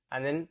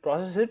and then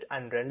processes it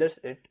and renders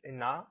it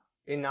in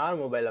our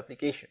mobile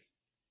application.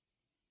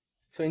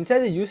 So inside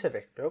the use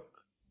effect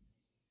hook,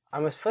 I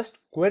must first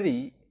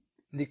query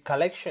the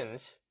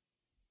collections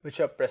which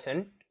are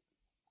present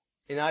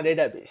in our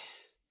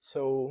database.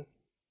 So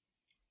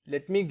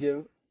let me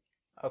give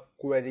a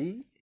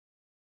query.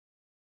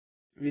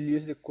 We'll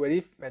use the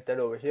query method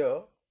over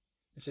here,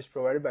 which is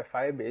provided by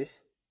Firebase.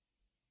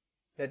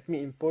 Let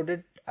me import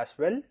it as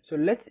well. So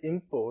let's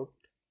import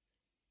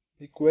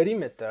the query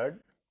method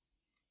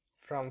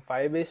from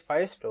Firebase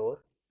Firestore,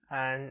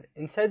 and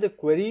inside the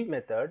query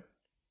method,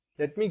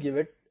 let me give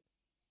it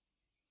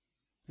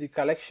the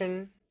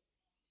collection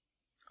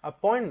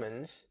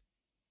appointments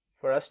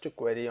for us to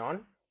query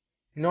on.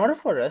 In order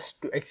for us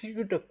to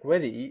execute a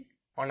query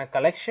on a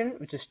collection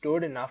which is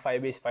stored in our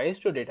Firebase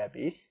Firestore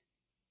database,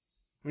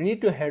 we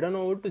need to head on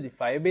over to the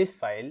Firebase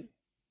file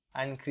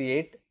and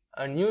create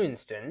a new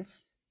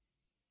instance.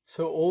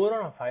 So over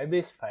on our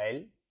Firebase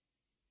file,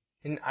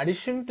 in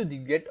addition to the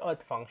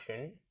getAuth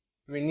function,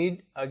 we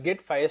need a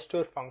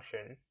getFirestore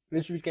function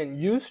which we can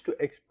use to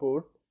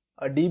export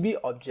a DB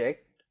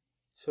object.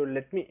 So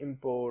let me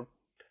import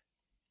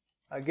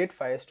a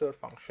getFirestore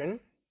function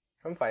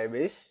from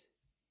Firebase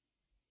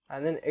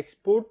and then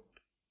export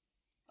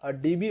a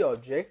DB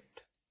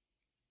object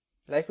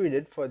like we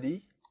did for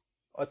the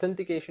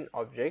authentication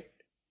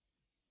object.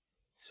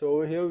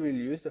 So here we'll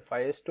use the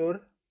Firestore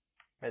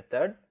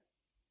method,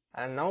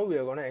 and now we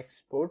are going to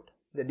export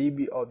the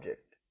DB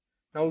object.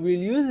 Now we'll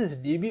use this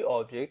DB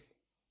object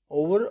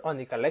over on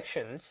the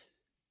collections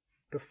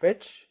to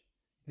fetch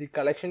the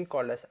collection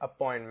called as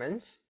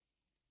appointments,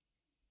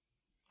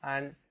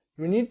 and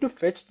we need to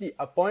fetch the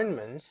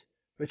appointments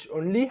which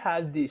only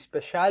have the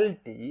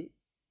specialty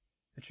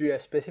which we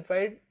have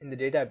specified in the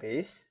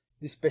database.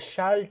 The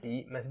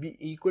specialty must be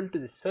equal to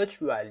the search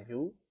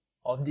value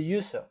of the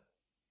user.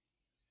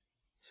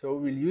 So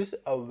we'll use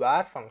a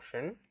var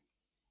function.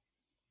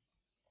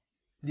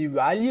 The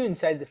value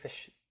inside the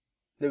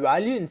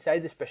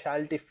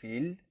specialty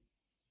field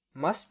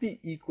must be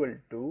equal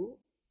to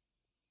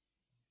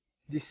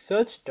the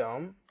search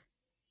term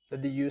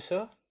that the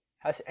user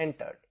has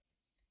entered.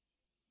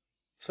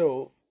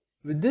 So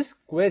with this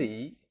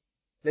query,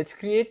 let's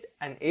create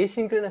an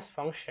asynchronous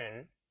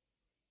function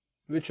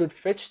which would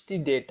fetch the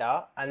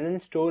data and then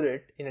store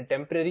it in a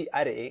temporary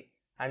array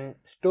and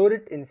store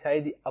it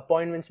inside the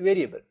appointments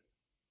variable.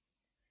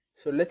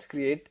 So let's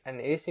create an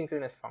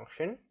asynchronous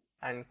function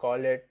and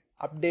call it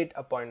update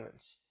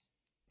appointments.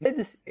 Inside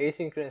this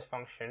asynchronous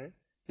function,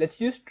 let's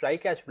use try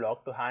catch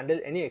block to handle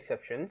any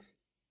exceptions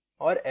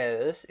or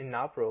errors in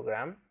our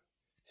program.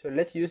 So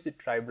let's use the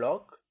try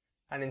block,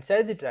 and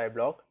inside the try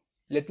block,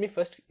 let me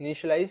first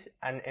initialize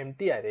an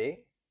empty array,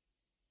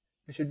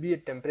 which should be a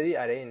temporary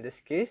array in this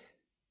case,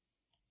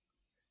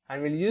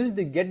 and we'll use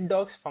the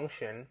getDocs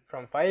function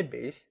from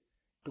Firebase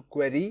to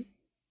query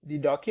the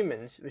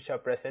documents which are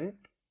present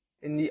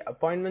in the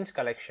appointments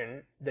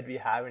collection that we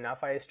have in our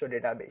Firestore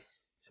database.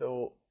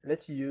 So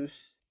let's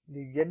use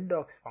the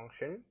getDocs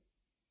function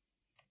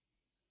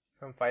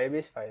from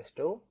Firebase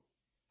Firestore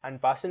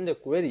and pass in the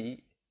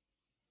query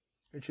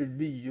which would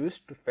be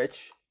used to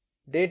fetch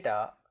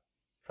data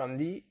from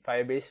the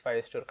Firebase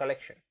Firestore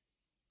collection.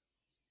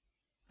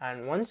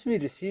 And once we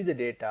receive the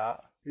data,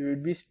 we will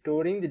be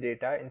storing the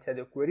data inside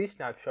the query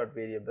snapshot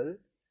variable,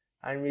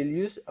 and we'll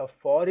use a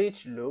for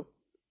each loop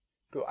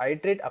to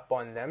iterate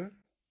upon them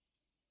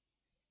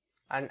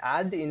and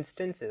add the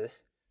instances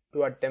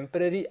to a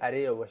temporary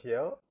array over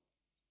here.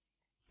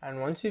 And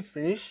once we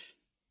finish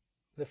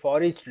the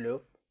for each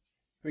loop,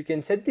 we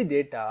can set the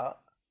data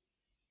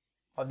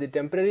of the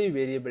temporary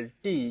variable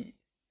t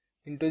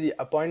into the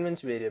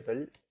appointments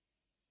variable,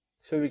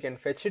 so we can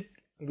fetch it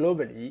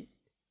globally,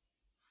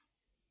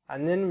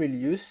 and then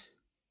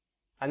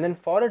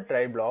for a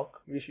try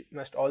block we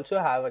must also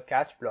have a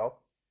catch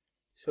block.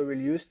 So we'll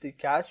use the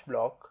catch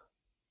block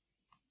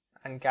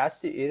and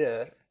catch the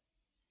error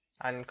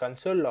and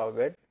console log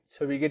it,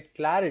 so we get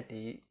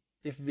clarity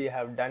if we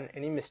have done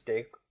any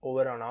mistake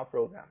over on our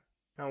program.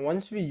 Now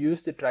once we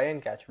use the try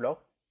and catch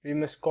block, we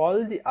must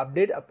call the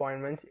update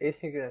appointments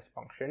asynchronous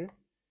function.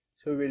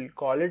 So we'll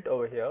call it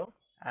over here,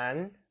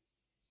 and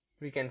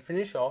we can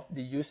finish off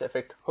the use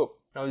effect hook.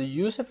 Now the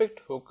use effect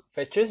hook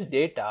fetches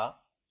data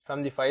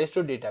from the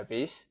Firestore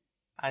database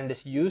and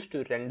is used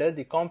to render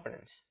the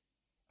components.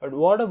 But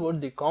what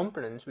about the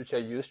components which are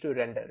used to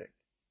render it?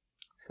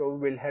 So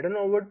we'll head on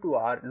over to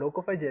our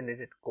Locofy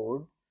generated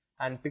code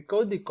and pick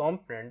out the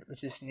component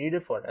which is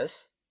needed for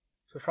us.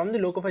 So from the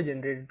Locofy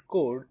generated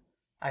code,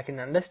 I can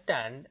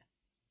understand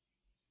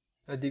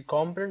that the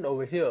component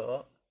over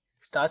here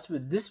starts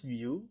with this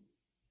view,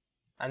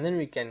 and then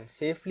we can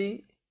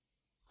safely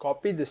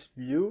copy this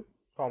view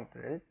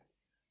component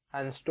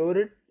and store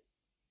it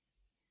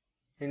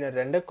in a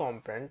render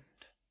component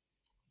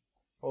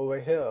over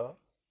here,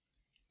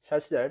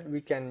 such that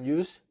we can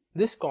use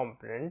this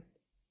component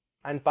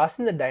and pass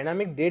in the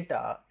dynamic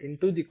data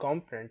into the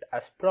component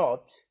as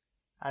props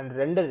and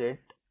render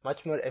it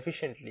much more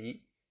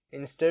efficiently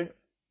instead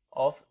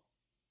of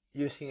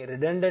using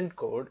redundant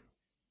code.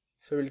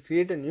 So we'll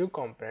create a new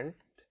component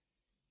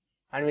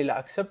and we'll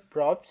accept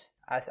props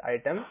as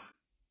item,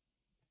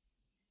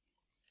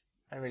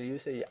 and we'll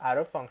use a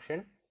arrow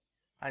function,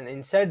 and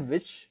inside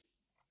which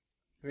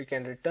we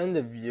can return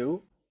the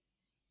view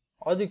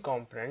or the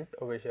component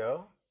over here,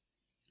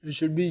 which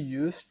should be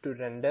used to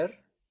render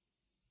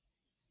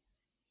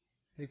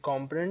the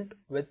component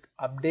with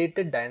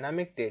updated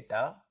dynamic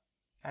data.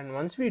 And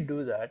once we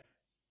do that,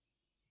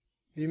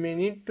 we may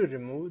need to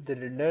remove the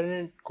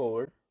redundant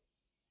code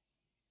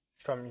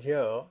from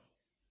here.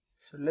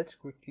 So let's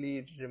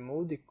quickly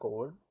remove the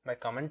code by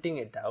commenting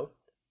it out.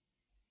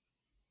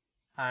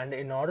 And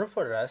in order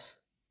for us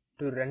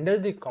to render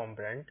the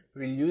component,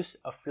 we'll use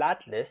a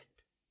flat list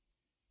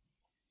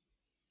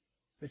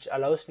which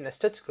allows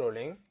nested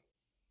scrolling,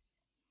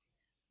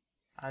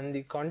 and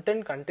the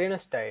content container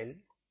style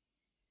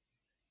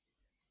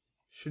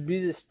should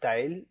be the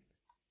style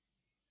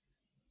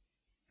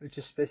which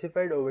is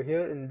specified over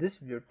here in this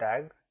view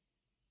tag.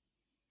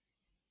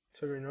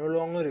 So we no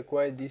longer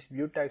require these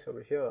view tags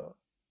over here,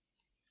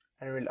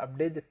 and we'll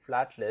update the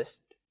flat list.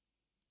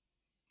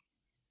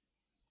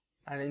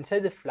 And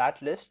inside the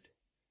flat list,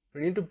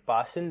 we need to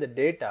pass in the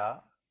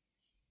data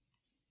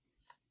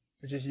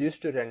which is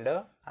used to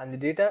render, and the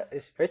data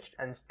is fetched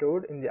and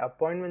stored in the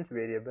appointments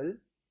variable,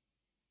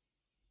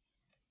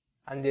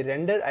 and the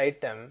render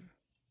item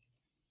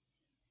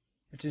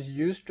which is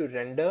used to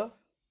render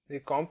the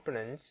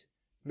components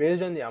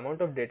based on the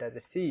amount of data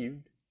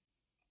received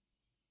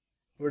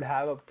would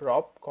have a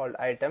prop called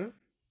item,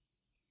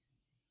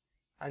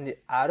 and the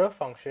arrow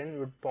function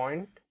would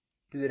point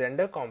to the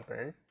render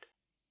component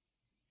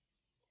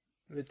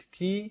with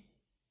key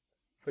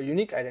for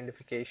unique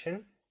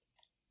identification.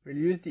 We'll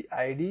use the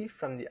ID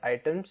from the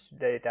items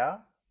data.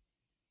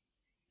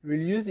 We'll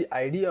use the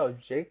ID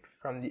object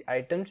from the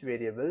items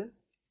variable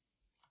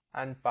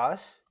and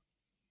pass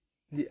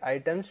the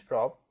items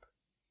prop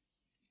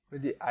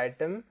with the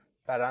item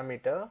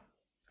parameter,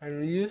 and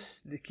we'll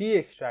use the key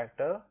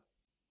extractor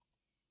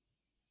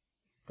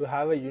to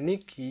have a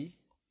unique key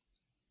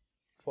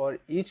for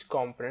each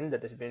component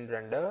that has been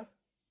rendered,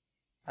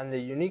 and the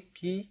unique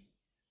key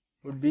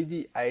would be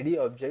the ID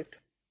object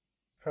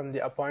from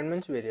the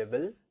appointments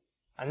variable.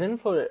 And then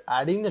for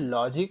adding the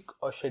logic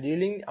or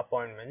scheduling the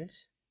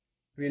appointments,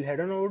 we'll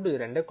head on over to the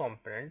render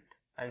component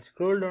and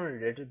scroll down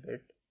a little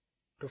bit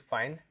to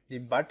find the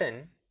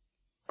button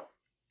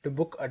to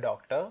book a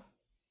doctor.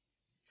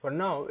 For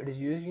now, it is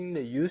using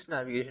the use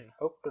navigation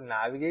hook to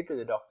navigate to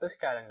the doctor's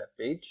calendar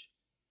page,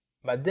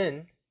 but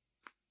then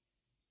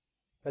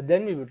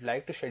we would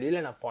like to schedule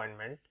an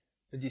appointment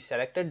with the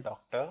selected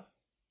doctor.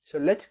 So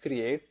let's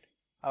create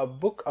a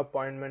book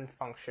appointment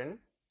function,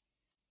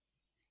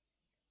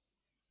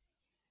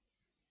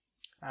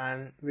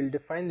 and we'll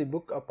define the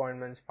book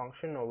appointments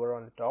function over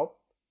on the top.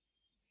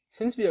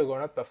 Since we are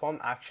going to perform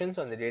actions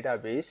on the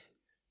database,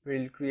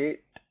 we'll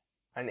create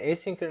an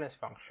asynchronous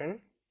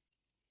function.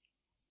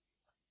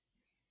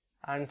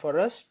 And for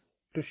us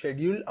to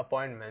schedule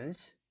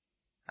appointments,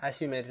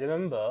 as you may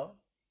remember,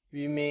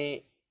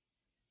 we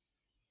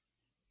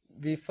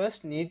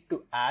first need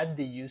to add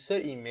the user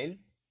email,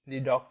 the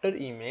doctor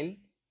email,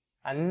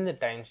 and then the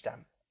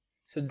timestamp.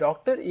 So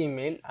doctor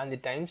email and the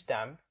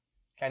timestamp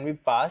can be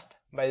passed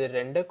by the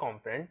render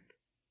component.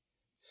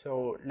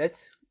 So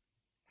let's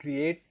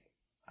create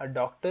a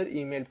doctor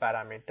email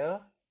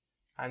parameter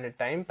and a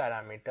time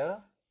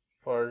parameter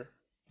for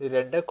the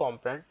render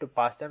component to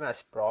pass them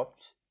as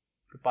props,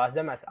 to pass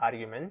them as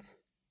arguments.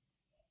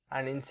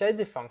 And inside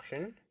the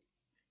function,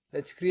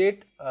 let's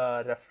create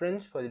a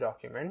reference for the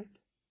document,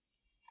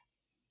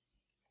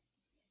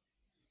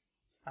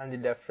 and the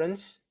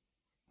reference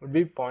would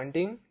be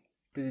pointing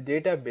to the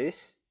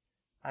database,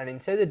 and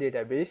inside the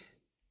database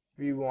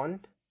we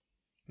want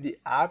the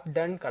app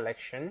done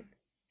collection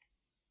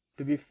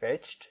to be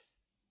fetched,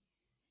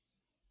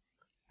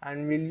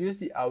 and we'll use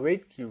the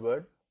await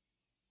keyword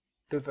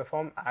to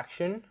perform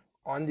action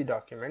on the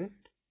document.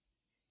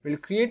 We'll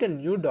create a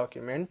new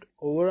document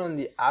over on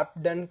the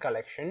app done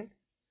collection,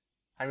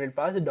 and we'll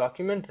pass the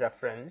document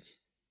reference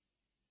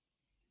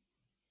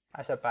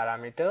as a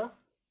parameter,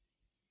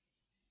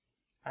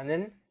 and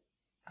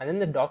then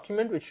the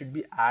document which should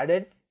be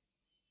added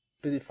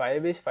to the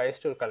Firebase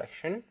Firestore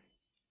collection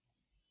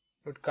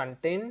would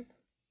contain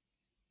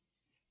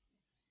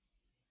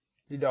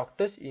the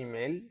doctor's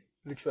email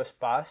which was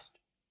passed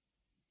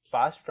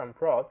from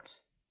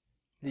props,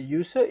 the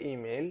user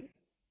email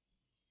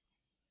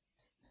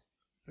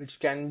which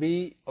can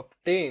be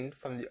obtained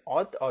from the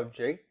auth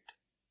object,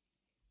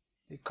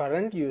 the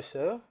current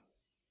user,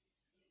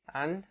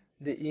 and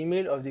the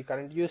email of the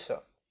current user.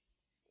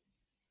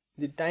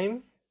 The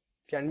time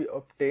can be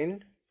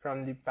obtained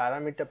from the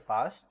parameter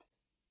passed,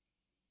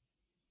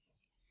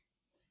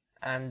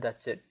 and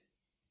that's it.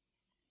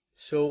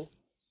 So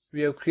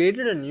we have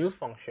created a new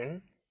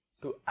function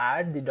to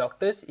add the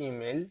doctor's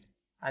email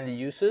and the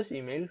user's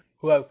email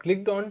who have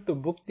clicked on to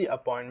book the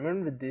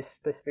appointment with this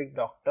specific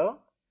doctor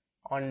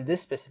on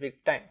this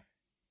specific time.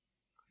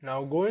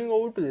 Now going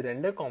over to the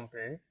render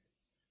component,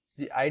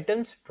 the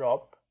items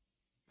prop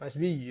must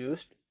be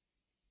used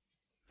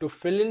to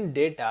fill in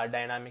data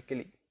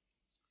dynamically.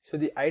 So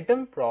the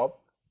item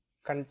prop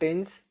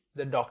contains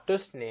the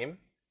doctor's name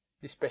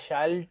the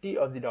specialty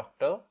of the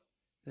doctor,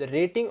 the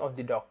rating of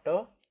the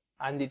doctor,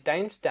 and the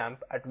timestamp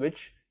at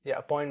which the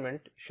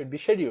appointment should be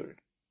scheduled.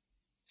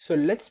 So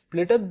let's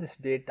split up this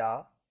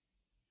data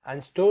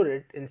and store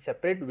it in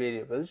separate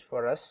variables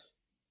for us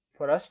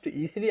to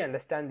easily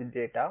understand the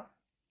data.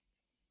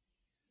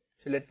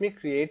 So let me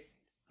create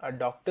a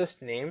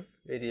doctor's name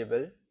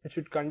variable which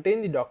should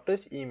contain the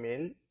doctor's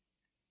email,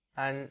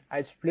 and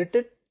I split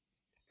it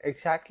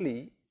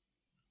exactly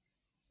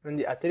when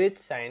the authorate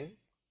sign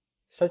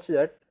such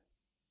that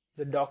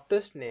the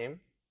doctor's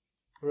name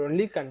will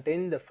only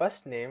contain the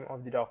first name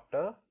of the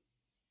doctor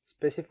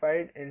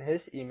specified in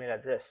his email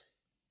address.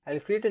 I'll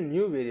create a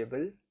new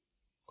variable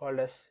called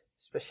as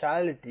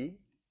specialty,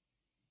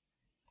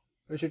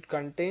 which should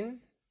contain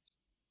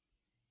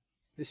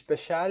the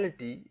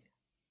specialty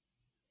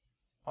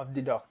of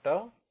the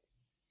doctor,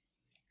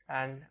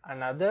 and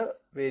another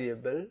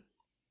variable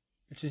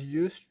which is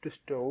used to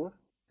store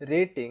the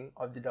rating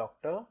of the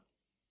doctor,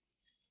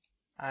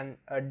 and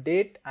a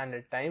date and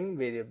a time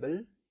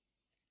variable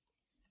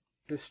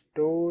to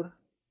store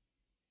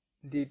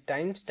the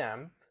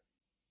timestamp,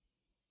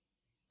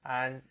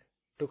 and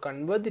to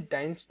convert the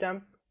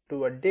timestamp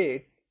to a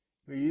date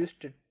we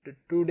used the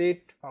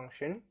toDate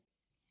function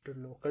to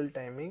local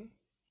timing,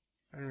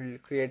 and we'll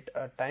create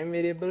a time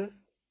variable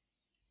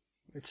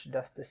which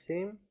does the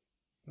same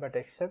but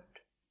except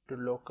to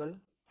local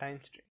time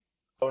string.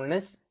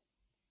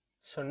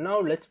 So now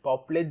let's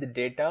populate the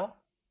data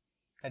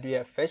that we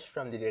have fetched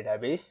from the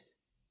database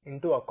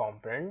into a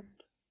component.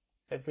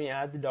 Let me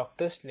add the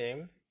doctor's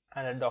name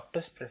and a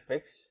doctor's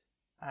prefix,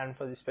 and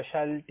for the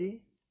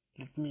specialty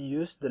let me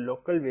use the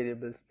local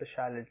variable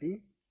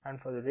specialty, and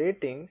for the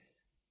ratings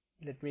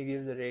let me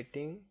give the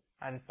rating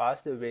and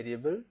pass the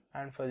variable,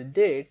 and for the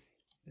date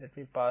let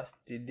me pass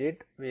the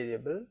date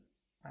variable,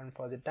 and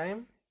for the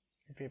time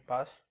let me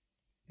pass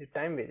the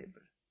time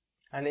variable.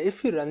 And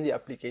if you run the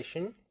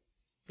application,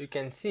 you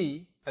can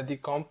see that the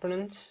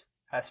components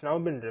has now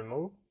been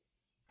removed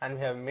and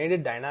we have made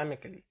it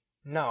dynamically.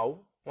 Now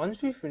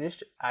once we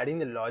finished adding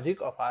the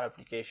logic of our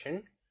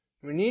application,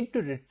 we need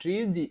to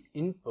retrieve the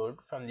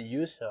input from the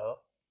user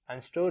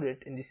and store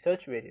it in the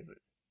search variable.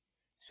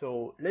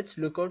 So let's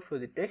look out for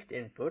the text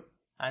input,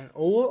 and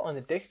over on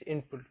the text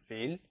input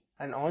field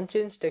an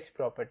onChange text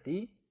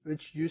property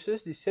which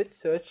uses the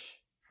setSearch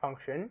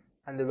function,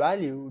 and the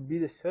value would be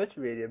the search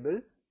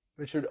variable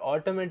which would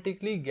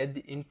automatically get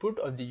the input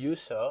of the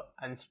user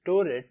and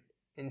store it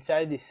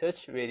inside the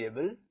search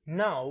variable.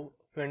 Now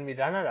when we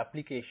run our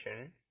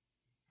application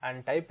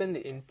and type in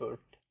the input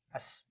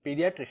as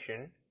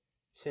pediatrician,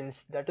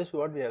 since that is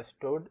what we have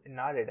stored in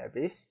our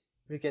database,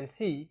 we can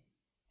see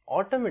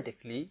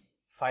automatically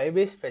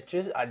Firebase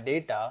fetches our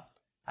data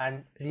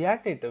and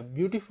React Native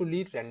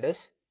beautifully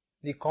renders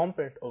the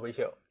component over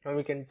here. Now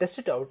we can test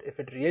it out if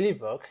it really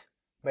works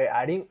by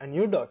adding a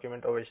new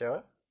document over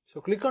here.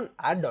 So click on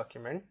add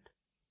document,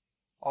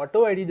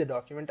 auto ID the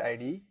document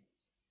ID,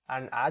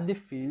 and add the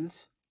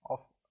fields of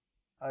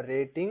a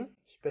rating,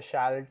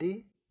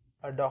 specialty,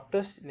 a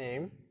doctor's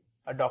name,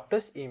 a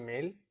doctor's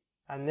email,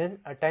 and then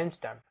a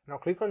timestamp. Now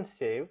click on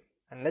save,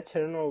 and let's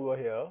head on over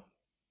here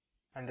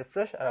and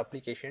refresh our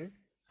application,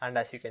 and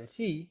as you can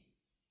see,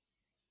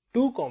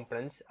 two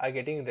components are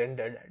getting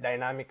rendered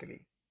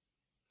dynamically.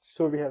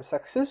 So we have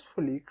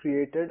successfully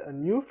created a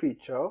new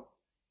feature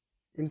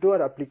into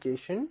our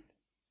application,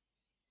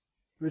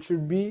 which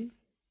would be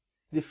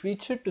the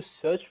feature to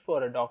search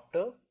for a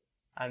doctor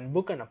and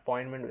book an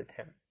appointment with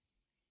him.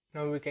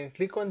 Now we can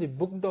click on the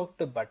book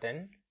doctor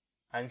button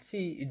and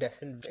see it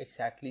doesn't do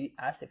exactly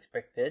as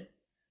expected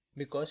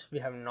because we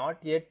have not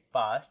yet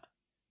passed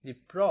the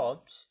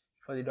props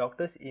for the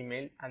doctor's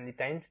email and the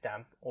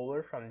timestamp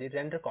over from the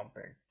render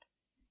component.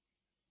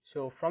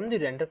 So from the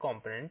render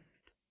component,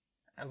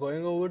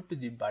 going over to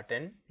the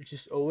button which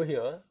is over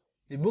here,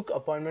 the book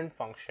appointment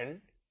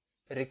function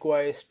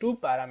requires two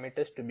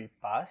parameters to be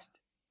passed.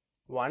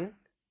 One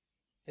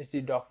is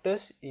the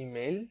doctor's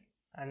email,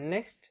 and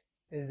next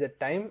is the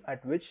time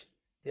at which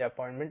the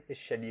appointment is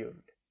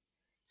scheduled.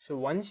 So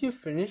once you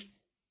finish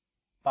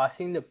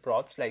passing the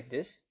props like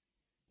this,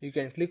 you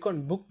can click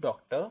on book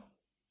doctor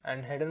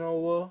and head on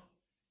over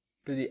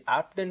to the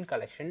app done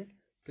collection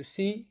to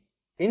see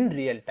in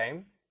real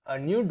time a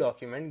new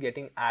document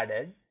getting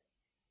added.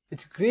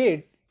 It's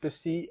great to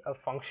see a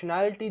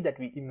functionality that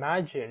we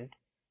imagined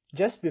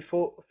just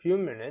before a few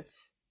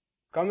minutes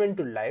come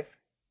into life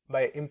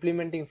by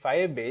implementing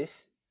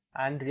Firebase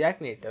and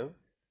React Native.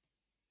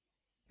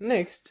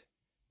 Next,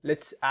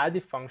 let's add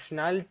the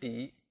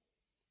functionality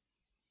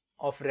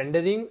of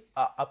rendering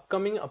an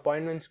upcoming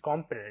appointments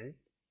component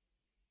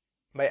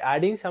by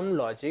adding some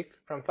logic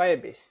from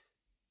Firebase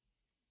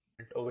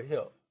over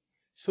here.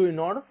 So in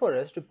order for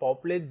us to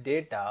populate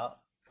data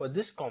for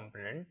this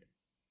component,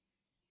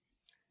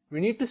 we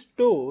need to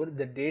store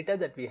the data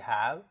that we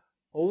have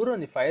over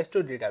on the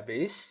Firestore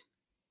database,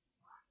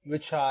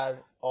 which are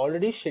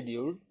already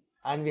scheduled,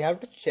 and we have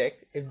to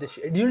check if the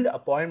scheduled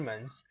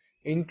appointments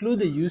include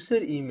the user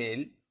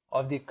email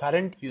of the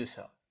current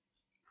user.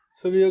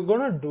 So we are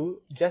going to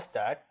do just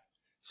that.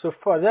 So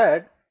for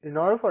that, in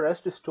order for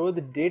us to store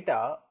the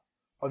data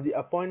of the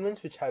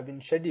appointments which have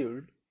been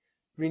scheduled,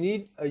 we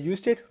need a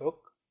useState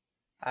hook,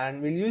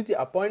 and we'll use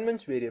the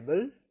appointments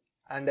variable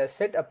and a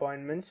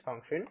setAppointments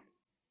function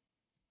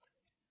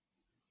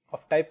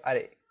of type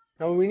array.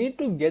 Now we need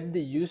to get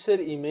the user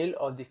email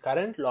of the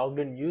current logged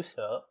in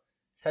user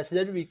such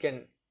that we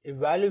can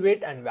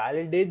evaluate and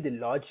validate the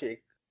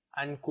logic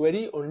and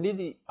query only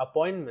the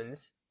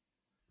appointments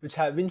which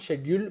have been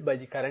scheduled by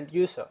the current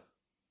user.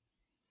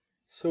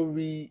 So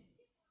we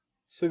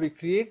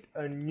create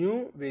a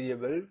new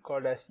variable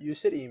called as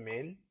user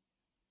email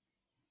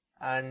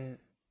and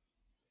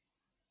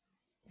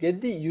get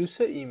the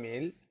user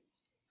email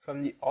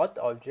from the auth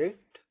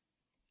object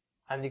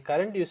and the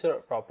current user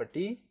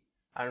property,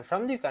 and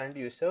from the current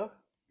user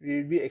we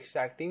will be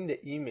extracting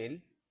the email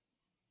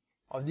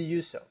of the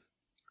user.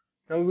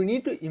 Now we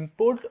need to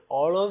import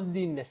all of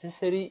the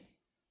necessary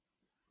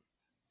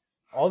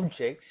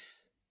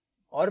objects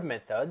or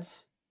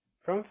methods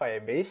from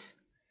Firebase.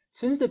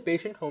 Since the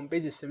patient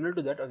homepage is similar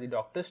to that of the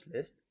doctor's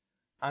list,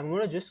 I'm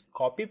going to just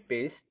copy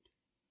paste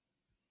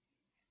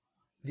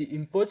the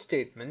import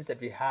statements that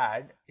we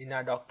had in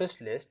our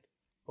doctor's list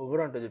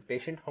over onto the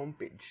patient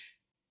homepage.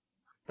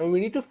 Now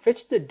we need to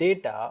fetch the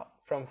data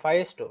from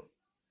Firestore.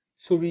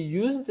 So we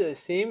use the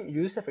same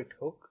useEffect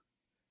hook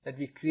that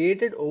we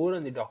created over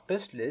on the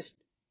doctor's list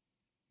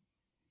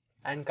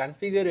and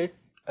configure it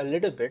a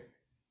little bit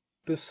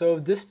to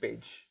serve this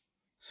page.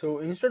 So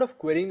instead of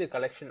querying the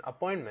collection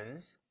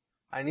appointments,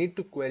 I need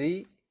to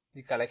query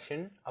the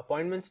collection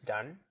appointments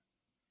done,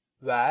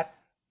 where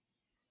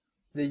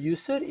the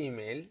user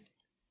email,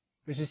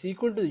 which is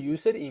equal to the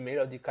user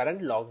email of the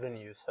current logged in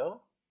user,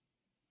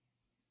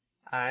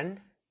 and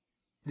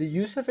the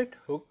useEffect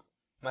hook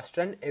must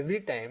run every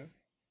time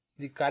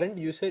the current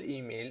user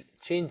email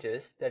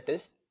changes, that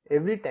is,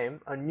 every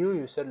time a new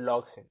user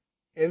logs in.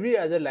 Every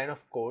other line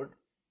of code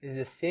is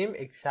the same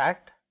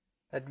exact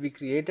that we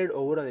created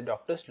over on the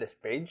doctor's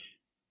list page.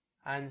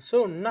 And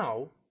so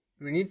now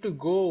we need to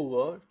go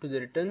over to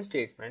the return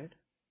statement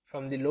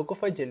from the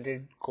Locofy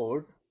generated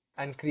code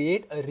and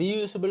create a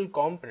reusable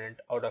component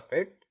out of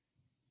it.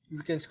 You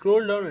can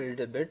scroll down a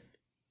little bit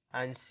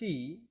and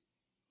see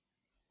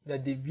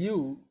that the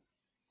view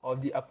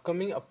of the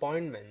upcoming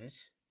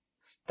appointments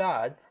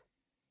starts.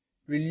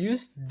 We'll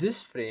use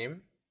this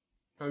frame.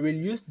 Now we'll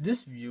use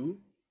this view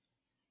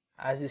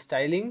as the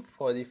styling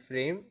for the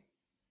frame,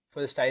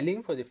 for the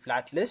styling for the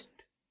flat list.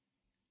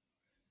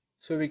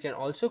 So we can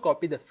also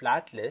copy the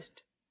flat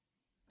list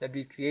that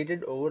we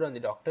created over on the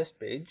doctor's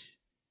page.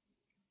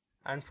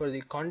 And for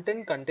the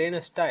content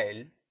container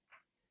style,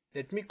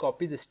 let me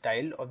copy the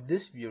style of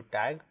this view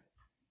tag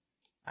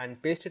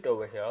and paste it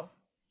over here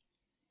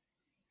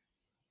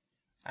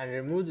and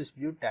remove this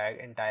view tag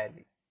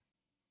entirely.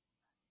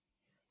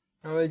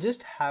 Now I'll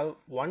just have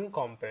one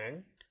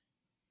component.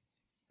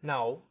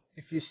 Now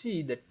if you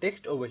see, the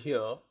text over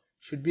here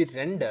should be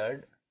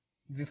rendered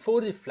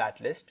before the flat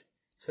list.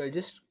 So I'll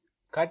just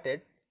cut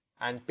it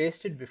and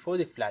paste it before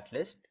the flat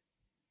list,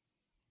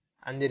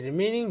 and the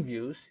remaining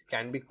views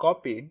can be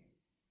copied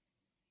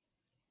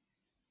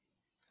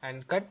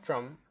and cut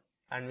from,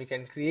 and we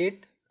can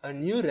create a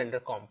new render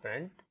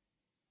component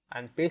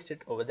and paste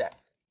it over there.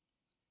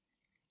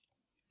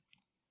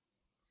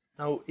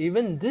 Now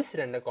even this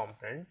render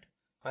component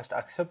must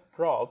accept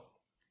prop,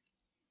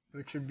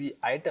 which should be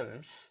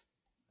items,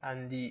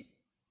 and the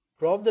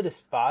prop that is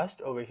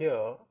passed over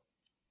here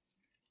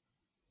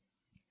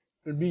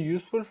will be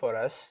useful for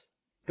us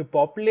to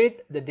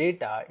populate the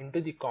data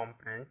into the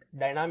component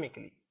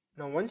dynamically.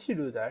 Now once you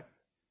do that,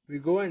 we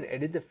go and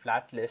edit the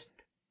flat list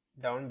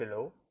down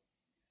below.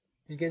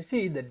 You can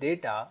see the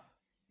data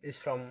is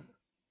from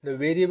the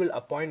variable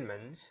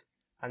appointments,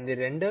 and the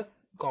render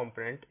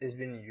component is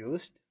being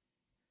used,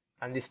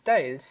 and the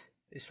styles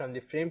is from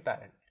the frame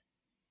parent.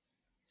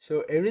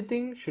 So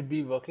everything should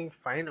be working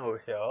fine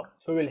over here.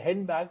 So we'll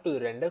head back to the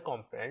render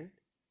component,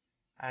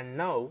 and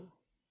now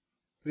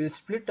we'll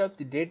split up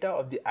the data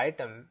of the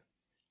item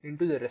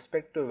into the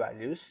respective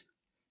values.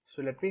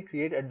 So let me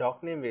create a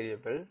docname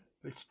variable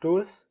which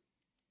stores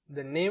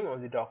the name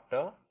of the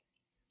doctor,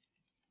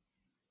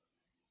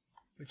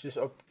 which is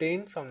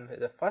obtained from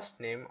the first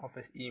name of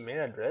his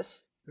email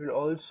address. We'll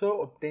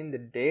also obtain the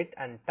date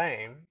and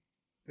time,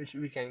 which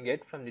we can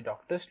get from the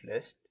doctor's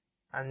list,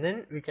 and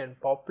then we can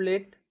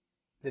populate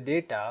the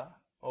data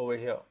over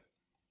here.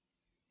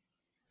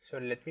 So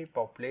let me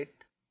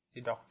populate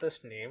the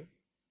doctor's name.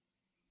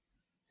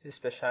 His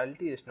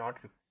specialty is not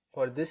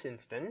for this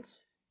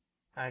instance,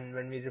 and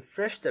when we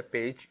refresh the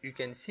page, you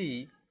can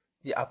see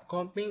the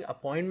upcoming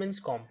appointments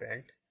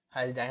component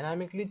has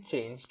dynamically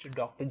changed to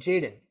Dr.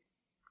 Jaden.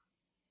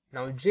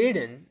 Now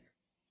Jaden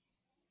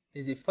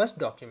is the first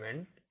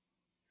document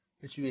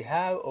which we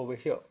have over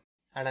here,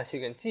 and as you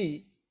can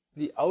see,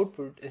 the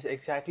output is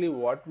exactly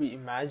what we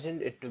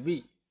imagined it to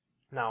be.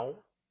 Now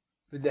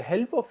with the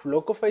help of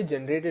Locofy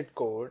generated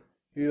code,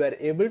 we were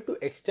able to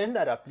extend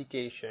our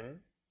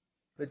application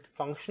with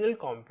functional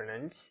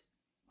components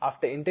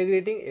after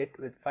integrating it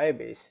with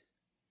Firebase.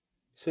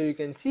 So you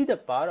can see the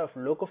power of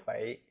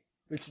Locofy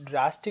which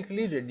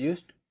drastically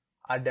reduced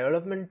our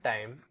development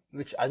time,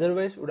 which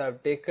otherwise would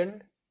have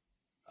taken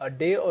a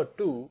day or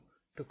two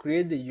to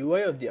create the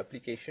UI of the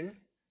application,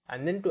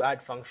 and then to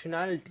add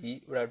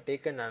functionality would have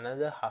taken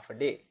another half a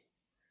day.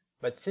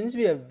 But since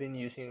we have been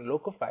using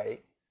Locofy,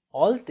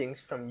 all things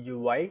from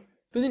UI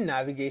to the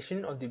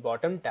navigation of the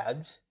bottom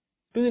tabs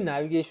to the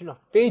navigation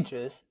of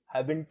pages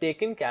have been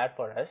taken care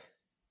for us,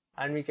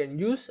 and we can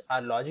use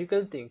our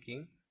logical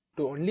thinking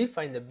to only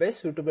find the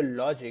best suitable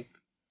logic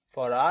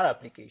for our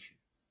application.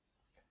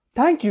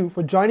 Thank you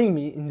for joining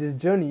me in this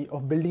journey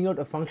of building out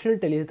a functional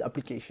telehealth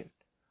application.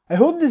 I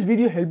hope this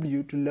video helped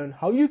you to learn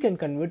how you can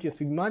convert your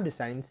Figma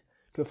designs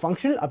to a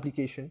functional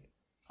application,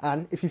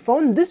 and if you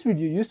found this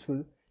video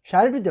useful,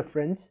 share it with your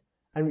friends,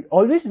 and we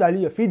always value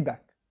your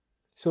feedback.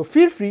 So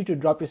feel free to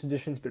drop your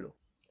suggestions below.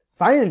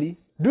 Finally,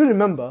 do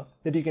remember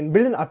that you can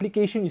build an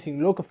application using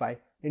Locofy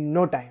in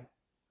no time.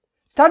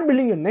 Start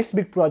building your next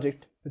big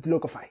project with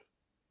Locofy.